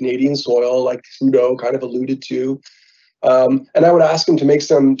here to Canadian soil, like Trudeau kind of alluded to. And I would ask him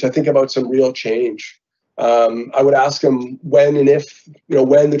to think about some real change. I would ask him when and if,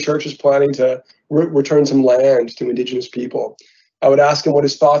 when the church is planning to return some land to Indigenous people. I would ask him what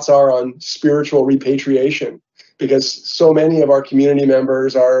his thoughts are on spiritual repatriation, because so many of our community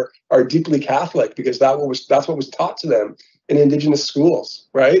members are deeply Catholic, because that's what was taught to them in Indigenous schools,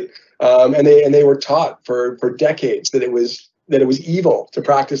 right? And they were taught for decades that it was evil to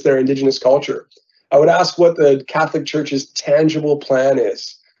practice their Indigenous culture. I would ask what the Catholic Church's tangible plan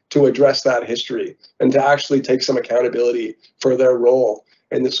is to address that history and to actually take some accountability for their role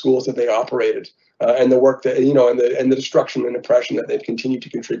in the schools that they operated, and the work that, you know, and the destruction and oppression that they've continued to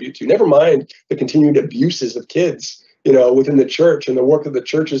contribute to. Never mind the continued abuses of kids, you know, within the church, and the work that the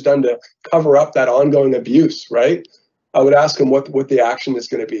church has done to cover up that ongoing abuse, right? I would ask them what the action is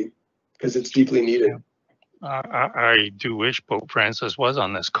going to be, because it's deeply needed. I do wish Pope Francis was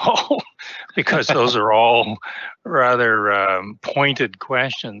on this call, because those are all rather pointed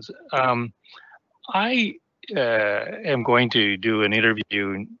questions. I am going to do an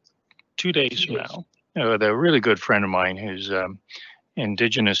interview 2 days from now with a really good friend of mine who's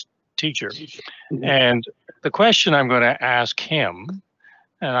Indigenous teacher. And the question I'm going to ask him,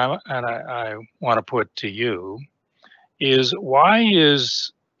 and I want to put to you, is why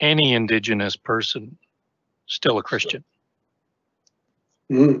is any Indigenous person still a Christian?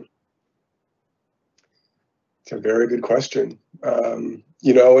 It's a very good question.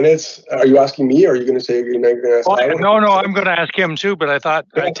 You know, and are you asking me, or are you going to say you're going to ask? No, I'm going to ask him too, but I thought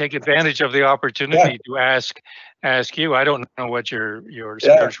I'd take advantage of the opportunity to ask you. I don't know what your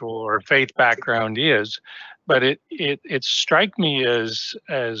spiritual or faith background is, but it struck me as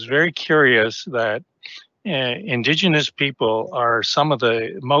very curious that Indigenous people are some of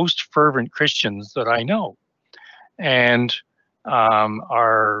the most fervent Christians that I know, and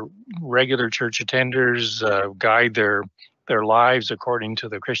are regular church attenders, guide their lives according to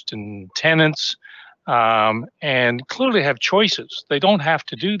the Christian tenets, and clearly have choices. They don't have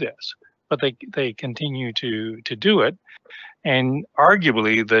to do this, but they continue to do it. And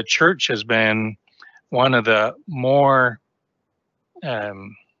arguably, the church has been one of the more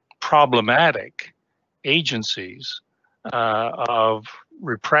problematic agencies of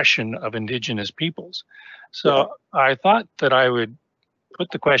repression of Indigenous peoples. So I thought that I would put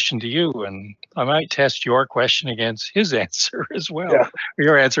the question to you, and I might test your question against his answer as well, or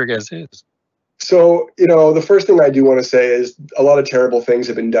your answer against his. So, you know, the first thing I do want to say is a lot of terrible things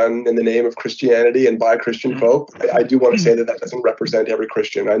have been done in the name of Christianity and by Christian folk. I do want to say that doesn't represent every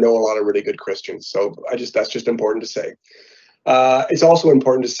Christian. I know a lot of really good Christians, so that's just important to say. It's also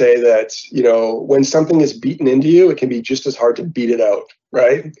important to say that, you know, when something is beaten into you, it can be just as hard to beat it out,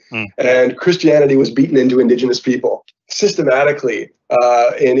 right? And Christianity was beaten into Indigenous people systematically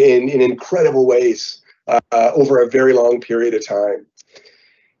in incredible ways over a very long period of time.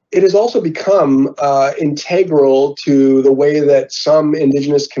 It has also become integral to the way that some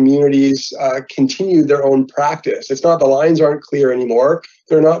Indigenous communities continue their own practice. It's not, the lines aren't clear anymore.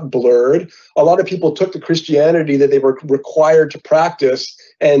 They're not blurred. A lot of people took the Christianity that they were required to practice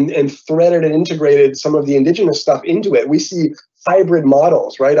and threaded and integrated some of the Indigenous stuff into it. We see hybrid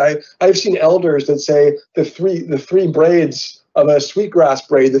models, right? I've seen elders that say the three braids of a sweetgrass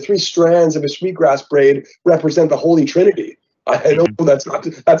braid, the three strands of a sweetgrass braid represent the Holy Trinity. I know that's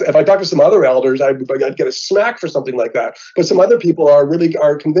if I talk to some other elders, I'd get a smack for something like that. But some other people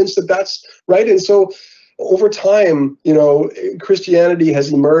are convinced that that's right. And so over time, you know, Christianity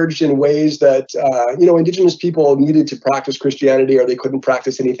has emerged in ways that, you know, Indigenous people needed to practice Christianity or they couldn't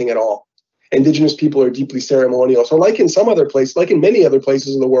practice anything at all. Indigenous people are deeply ceremonial. So like in some other places, like in many other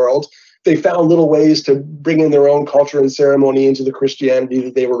places in the world, they found little ways to bring in their own culture and ceremony into the Christianity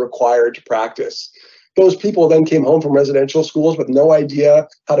that they were required to practice. Those people then came home from residential schools with no idea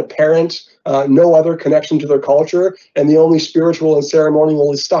how to parent, no other connection to their culture, and the only spiritual and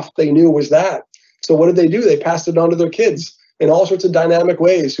ceremonial stuff they knew was that. So what did they do? They passed it on to their kids in all sorts of dynamic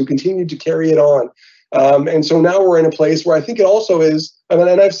ways who continued to carry it on. And so now we're in a place where I think it also is, and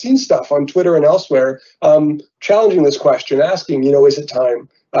I've seen stuff on Twitter and elsewhere, challenging this question, asking, you know, is it time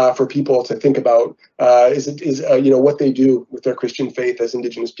for people to think about, you know, what they do with their Christian faith as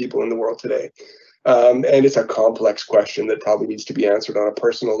Indigenous people in the world today? And it's a complex question that probably needs to be answered on a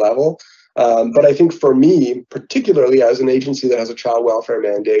personal level. But I think for me, particularly as an agency that has a child welfare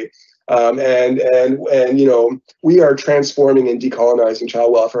mandate, and you know, we are transforming and decolonizing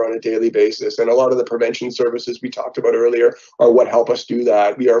child welfare on a daily basis. And a lot of the prevention services we talked about earlier are what help us do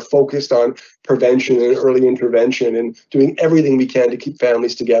that. We are focused on prevention and early intervention and doing everything we can to keep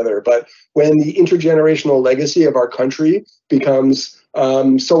families together. But when the intergenerational legacy of our country becomes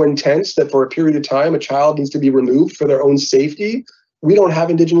so intense that for a period of time a child needs to be removed for their own safety, we don't have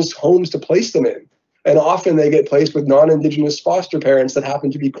Indigenous homes to place them in. And often they get placed with non-Indigenous foster parents that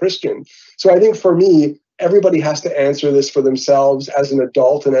happen to be Christian. So I think for me, everybody has to answer this for themselves as an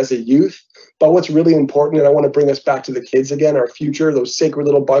adult and as a youth. But what's really important, and I want to bring us back to the kids again, our future, those sacred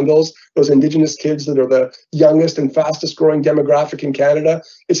little bundles, those Indigenous kids that are the youngest and fastest growing demographic in Canada,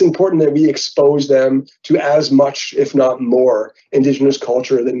 it's important that we expose them to as much, if not more, Indigenous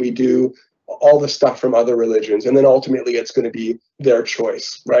culture than we do all the stuff from other religions, and then ultimately it's going to be their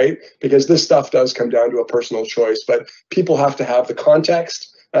choice, right? Because this stuff does come down to a personal choice, but people have to have the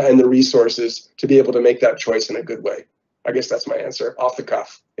context and the resources to be able to make that choice in a good way. I guess that's my answer off the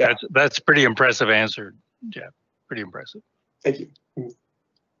cuff. Yeah, that's pretty impressive answer, Jeff. Pretty impressive. Thank you.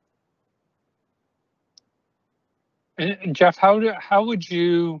 And Jeff, how would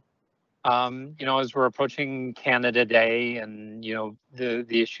you, as we're approaching Canada Day and,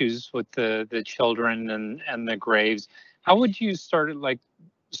 the issues with the children and the graves, how would you start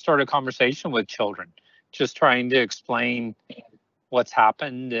a conversation with children, just trying to explain what's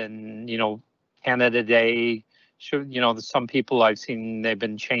happened and, Canada Day, some people I've seen, they've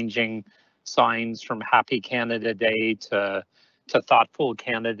been changing signs from Happy Canada Day to Thoughtful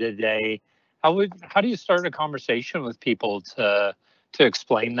Canada Day. How do you start a conversation with people to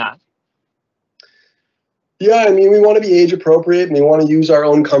explain that? Yeah, I mean, we want to be age appropriate and we want to use our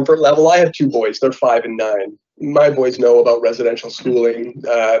own comfort level. I have 2 boys, they're 5 and 9. My boys know about residential schooling.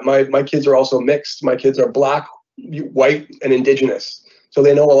 My kids are also mixed. My kids are Black, white, and Indigenous. So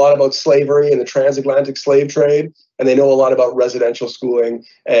they know a lot about slavery and the transatlantic slave trade, and they know a lot about residential schooling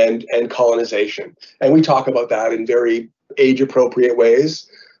and colonization. And we talk about that in very age appropriate ways.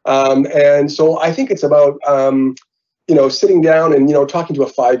 And so I think it's about, sitting down and, talking to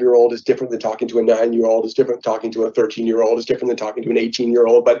a 5-year-old is different than talking to a 9-year-old, is different than talking to a 13-year-old, is different than talking to an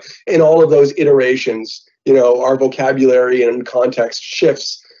 18-year-old. But in all of those iterations, our vocabulary and context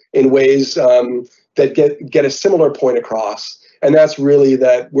shifts in ways that get a similar point across. And that's really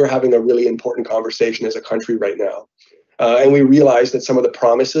that we're having a really important conversation as a country right now. And we realize that some of the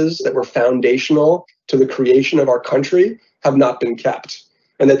promises that were foundational to the creation of our country have not been kept.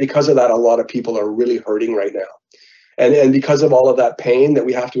 And that because of that, a lot of people are really hurting right now. And because of all of that pain that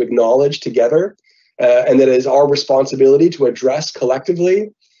we have to acknowledge together, and that it is our responsibility to address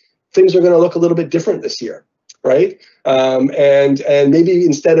collectively, things are going to look a little bit different this year, right? And maybe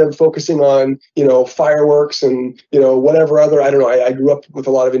instead of focusing on, fireworks and, whatever other, I don't know, I grew up with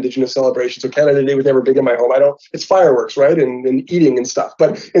a lot of Indigenous celebrations, so Canada Day was never big in my home. It's fireworks, right? And eating and stuff.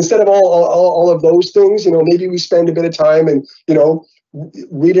 But instead of all of those things, maybe we spend a bit of time and,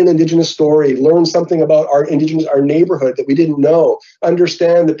 read an Indigenous story, learn something about our neighborhood that we didn't know,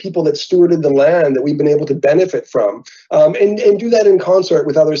 understand the people that stewarded the land that we've been able to benefit from, and do that in concert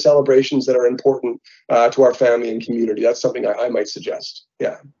with other celebrations that are important to our family and community. That's something I might suggest.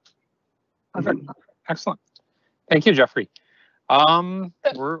 Yeah. Perfect. Excellent. Thank you, Jeffrey.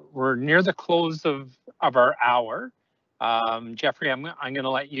 We're near the close of our hour. Jeffrey, I'm going to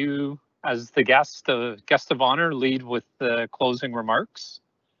let you, as the guest of honor, lead with the closing remarks.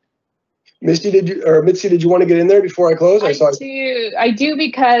 Mitzie, did you want to get in there before I close? I do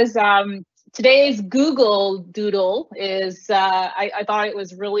because today's Google Doodle is, I thought it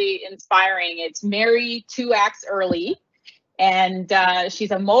was really inspiring. It's Mary 2 acts early, and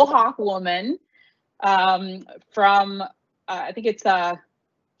she's a Mohawk woman from, I think it's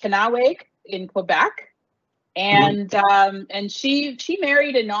Kanawake in Quebec. And she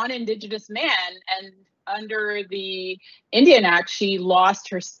married a non-Indigenous man, and under the Indian Act, she lost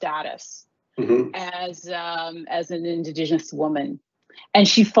her status as an Indigenous woman, and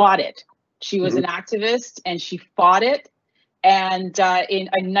she fought it. She was an activist, and she fought it. And in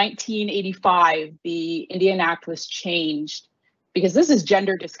 1985, the Indian Act was changed because this is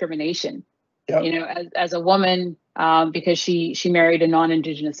gender discrimination. Yep. As a woman, because she married a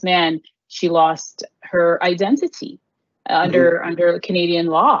non-Indigenous man, she lost her identity under Canadian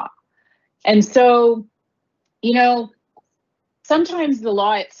law. And so, sometimes the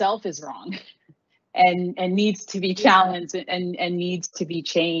law itself is wrong and needs to be challenged and needs to be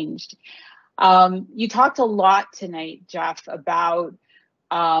changed. You talked a lot tonight, Jeff, about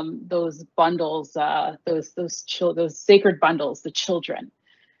those bundles, those sacred bundles, the children.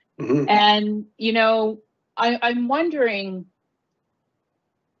 And, I'm wondering,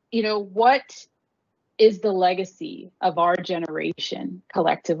 what is the legacy of our generation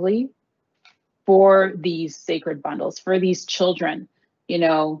collectively for these sacred bundles, for these children,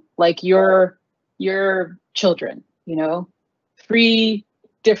 like your children, 3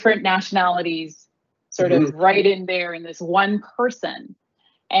 different nationalities sort of right in there in this one person.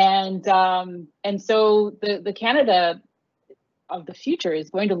 And so the Canada of the future is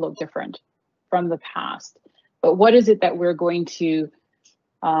going to look different from the past. But what is it that we're going to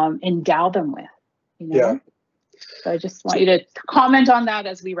endow them with? Yeah. So I just want you to comment on that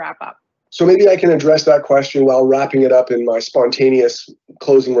as we wrap up. So maybe I can address that question while wrapping it up in my spontaneous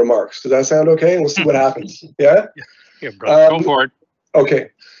closing remarks. Does that sound okay? And we'll see what happens. Yeah? Yeah, bro. Go for it.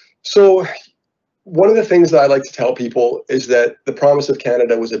 Okay. So one of the things that I like to tell people is that the promise of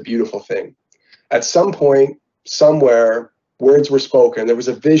Canada was a beautiful thing. At some point, somewhere, words were spoken. There was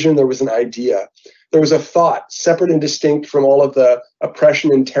a vision, there was an idea. There was a thought, separate and distinct from all of the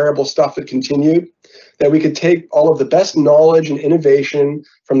oppression and terrible stuff that continued, that we could take all of the best knowledge and innovation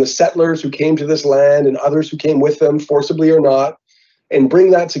from the settlers who came to this land and others who came with them, forcibly or not, and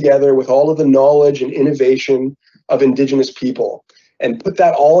bring that together with all of the knowledge and innovation of Indigenous people, and put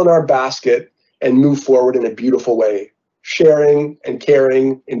that all in our basket and move forward in a beautiful way, sharing and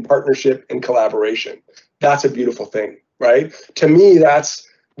caring in partnership and collaboration. That's a beautiful thing, right? To me, that's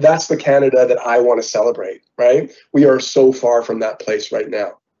the Canada that I want to celebrate, right? We are so far from that place right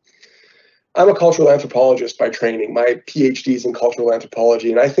now. I'm a cultural anthropologist by training. My PhD is in cultural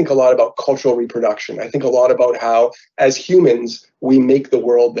anthropology, and I think a lot about cultural reproduction. I think a lot about how, as humans, we make the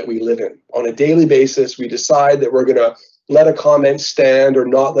world that we live in. On a daily basis, we decide that we're going to let a comment stand or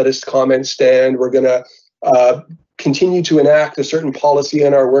not let a comment stand. We're going to continue to enact a certain policy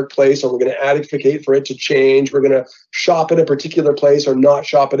in our workplace, or we're going to advocate for it to change. We're going to shop at a particular place or not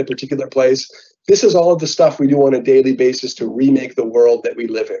shop at a particular place. This is all of the stuff we do on a daily basis to remake the world that we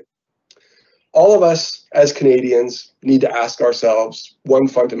live in. All of us as Canadians need to ask ourselves one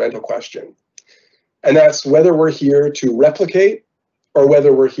fundamental question, and that's whether we're here to replicate or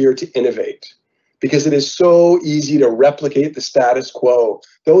whether we're here to innovate. Because it is so easy to replicate the status quo.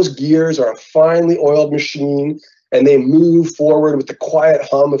 Those gears are a finely oiled machine, and they move forward with the quiet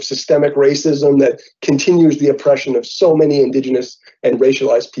hum of systemic racism that continues the oppression of so many Indigenous and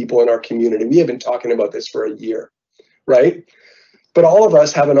racialized people in our community. We have been talking about this for a year, right? But all of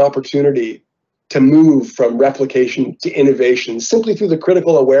us have an opportunity to move from replication to innovation simply through the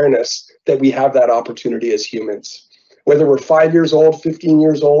critical awareness that we have that opportunity as humans. Whether we're 5 years old, 15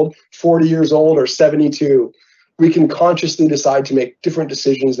 years old, 40 years old, or 72, we can consciously decide to make different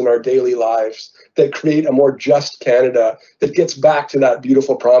decisions in our daily lives that create a more just Canada that gets back to that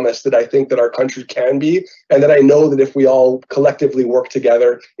beautiful promise that I think that our country can be, and that I know that if we all collectively work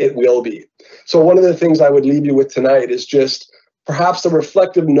together, it will be. So one of the things I would leave you with tonight is just perhaps a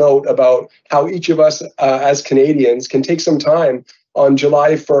reflective note about how each of us as Canadians can take some time on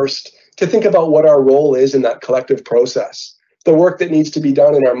July 1st to think about what our role is in that collective process. The work that needs to be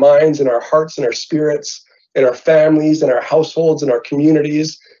done in our minds, in our hearts, in our spirits, in our families, in our households, in our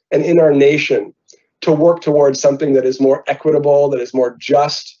communities, and in our nation, to work towards something that is more equitable, that is more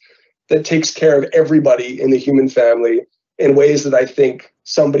just, that takes care of everybody in the human family in ways that I think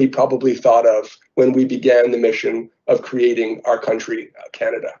somebody probably thought of when we began the mission of creating our country,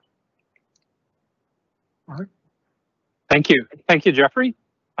 Canada. All right. Thank you. Thank you, Jeffrey.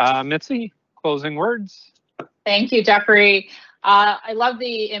 Mitzie, closing words. Thank you, Jeffrey. I love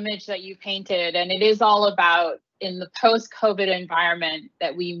the image that you painted, and it is all about, in the post-COVID environment,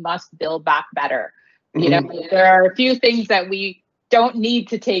 that we must build back better. You know, there are a few things that we don't need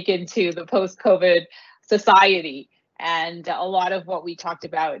to take into the post-COVID society, and a lot of what we talked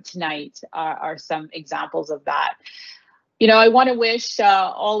about tonight are some examples of that. You know, I want to wish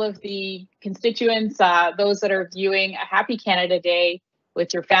all of the constituents, those that are viewing, a happy Canada Day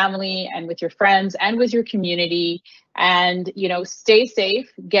with your family and with your friends and with your community. And, you know, stay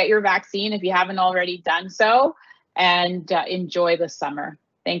safe, get your vaccine if you haven't already done so, and enjoy the summer.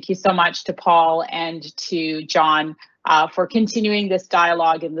 Thank you so much to Paul and to John for continuing this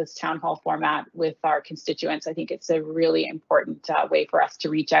dialogue in this town hall format with our constituents. I think it's a really important way for us to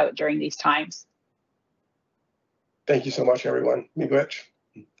reach out during these times. Thank you so much, everyone. Miigwech.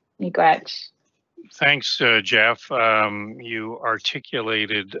 Miigwech. Thanks, Jeff. You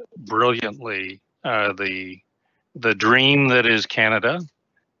articulated brilliantly the dream that is Canada,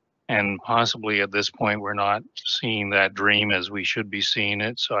 and possibly at this point we're not seeing that dream as we should be seeing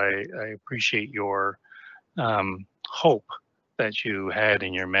it. So I appreciate your hope that you had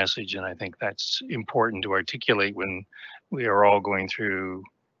in your message, and I think that's important to articulate when we are all going through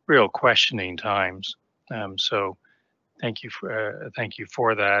real questioning times. So thank you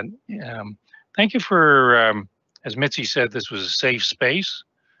for that. Thank you for, as Mitzie said, this was a safe space.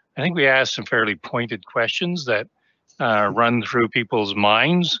 I think we asked some fairly pointed questions that run through people's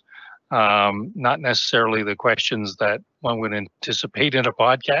minds, not necessarily the questions that one would anticipate in a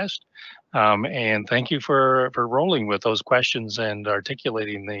podcast. And thank you for rolling with those questions and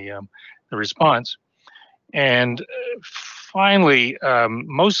articulating the response. And finally,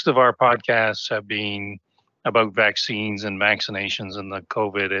 most of our podcasts have been about vaccines and vaccinations and the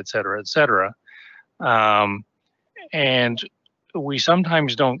COVID, et cetera, et cetera. And we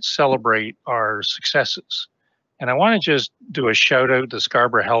sometimes don't celebrate our successes. And I want to just do a shout out to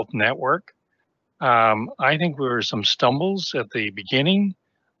Scarborough Health Network. I think there were some stumbles at the beginning.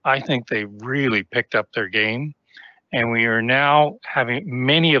 I think they really picked up their game. And we are now having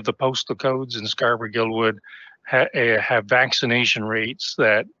many of the postal codes in Scarborough-Guildwood have vaccination rates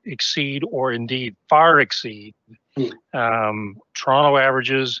that exceed, or indeed far exceed, Toronto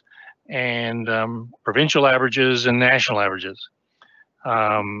averages and provincial averages and national averages.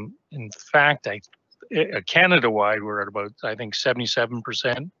 In fact, Canada-wide, we're at about, I think,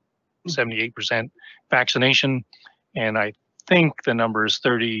 77%, 78% vaccination, and I think the number is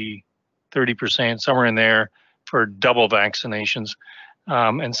 30%, somewhere in there, for double vaccinations.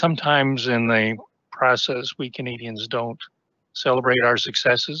 And sometimes in the process, we Canadians don't celebrate our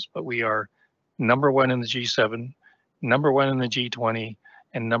successes, but we are number one in the G7, number one in the G20,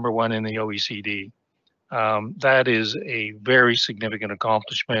 and number one in the OECD. That is a very significant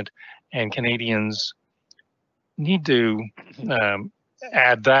accomplishment, and Canadians need to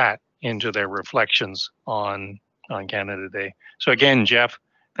add that into their reflections on Canada Day. So again, Jeff,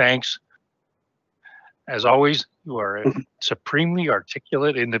 thanks. As always, you are a supremely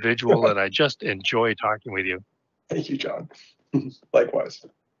articulate individual, and I just enjoy talking with you. Thank you, John. Likewise.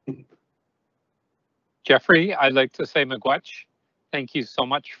 Jeffrey, I'd like to say miigwech. Thank you so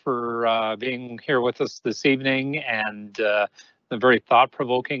much for being here with us this evening, and the very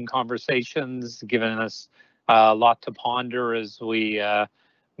thought-provoking conversations, giving us a lot to ponder as we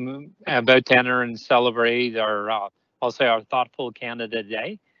about to enter and celebrate our, I'll say, our Thoughtful Canada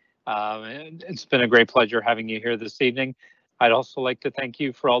Day. It's been a great pleasure having you here this evening. I'd also like to thank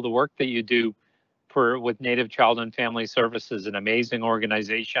you for all the work that you do with Native Child and Family Services, an amazing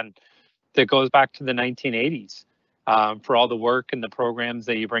organization that goes back to the 1980s, for all the work and the programs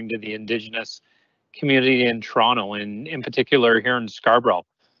that you bring to the Indigenous community in Toronto, and in particular here in Scarborough.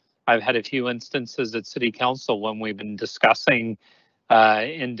 I've had a few instances at City Council when we've been discussing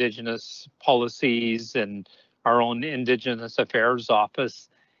Indigenous policies and our own Indigenous Affairs Office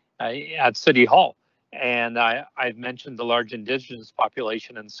at City Hall. And I've mentioned the large Indigenous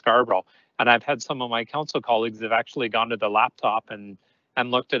population in Scarborough. And I've had some of my council colleagues that have actually gone to the laptop and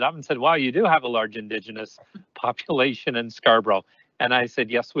looked it up and said, wow, you do have a large Indigenous population in Scarborough. And I said,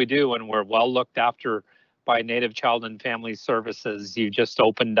 yes, we do. And we're well looked after by Native Child and Family Services. You just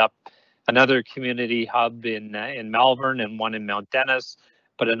opened up another community hub in Malvern, and one in Mount Dennis,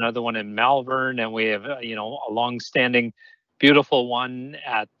 but another one in Malvern. And we have, a long-standing beautiful one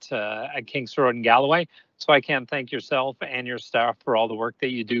at Kings Road in Galloway. So I can't thank yourself and your staff for all the work that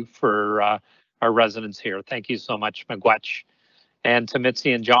you do for our residents here. Thank you so much, miigwech. And to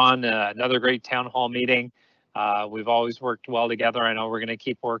Mitzie and John, another great town hall meeting. We've always worked well together. I know we're going to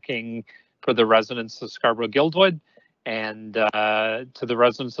keep working for the residents of Scarborough-Guildwood. And to the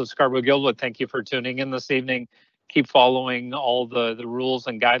residents of Scarborough-Guildwood, thank you for tuning in this evening. Keep following all the rules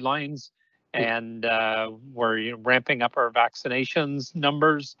and guidelines. And we're ramping up our vaccinations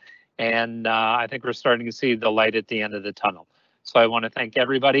numbers, and I think we're starting to see the light at the end of the tunnel. So I want to thank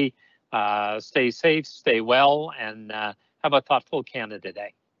everybody. Stay safe, stay well, and have a thoughtful Canada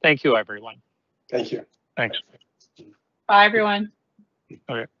Day. Thank you, everyone. Thank you. Thanks. Bye, everyone.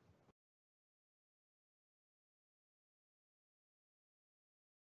 Okay.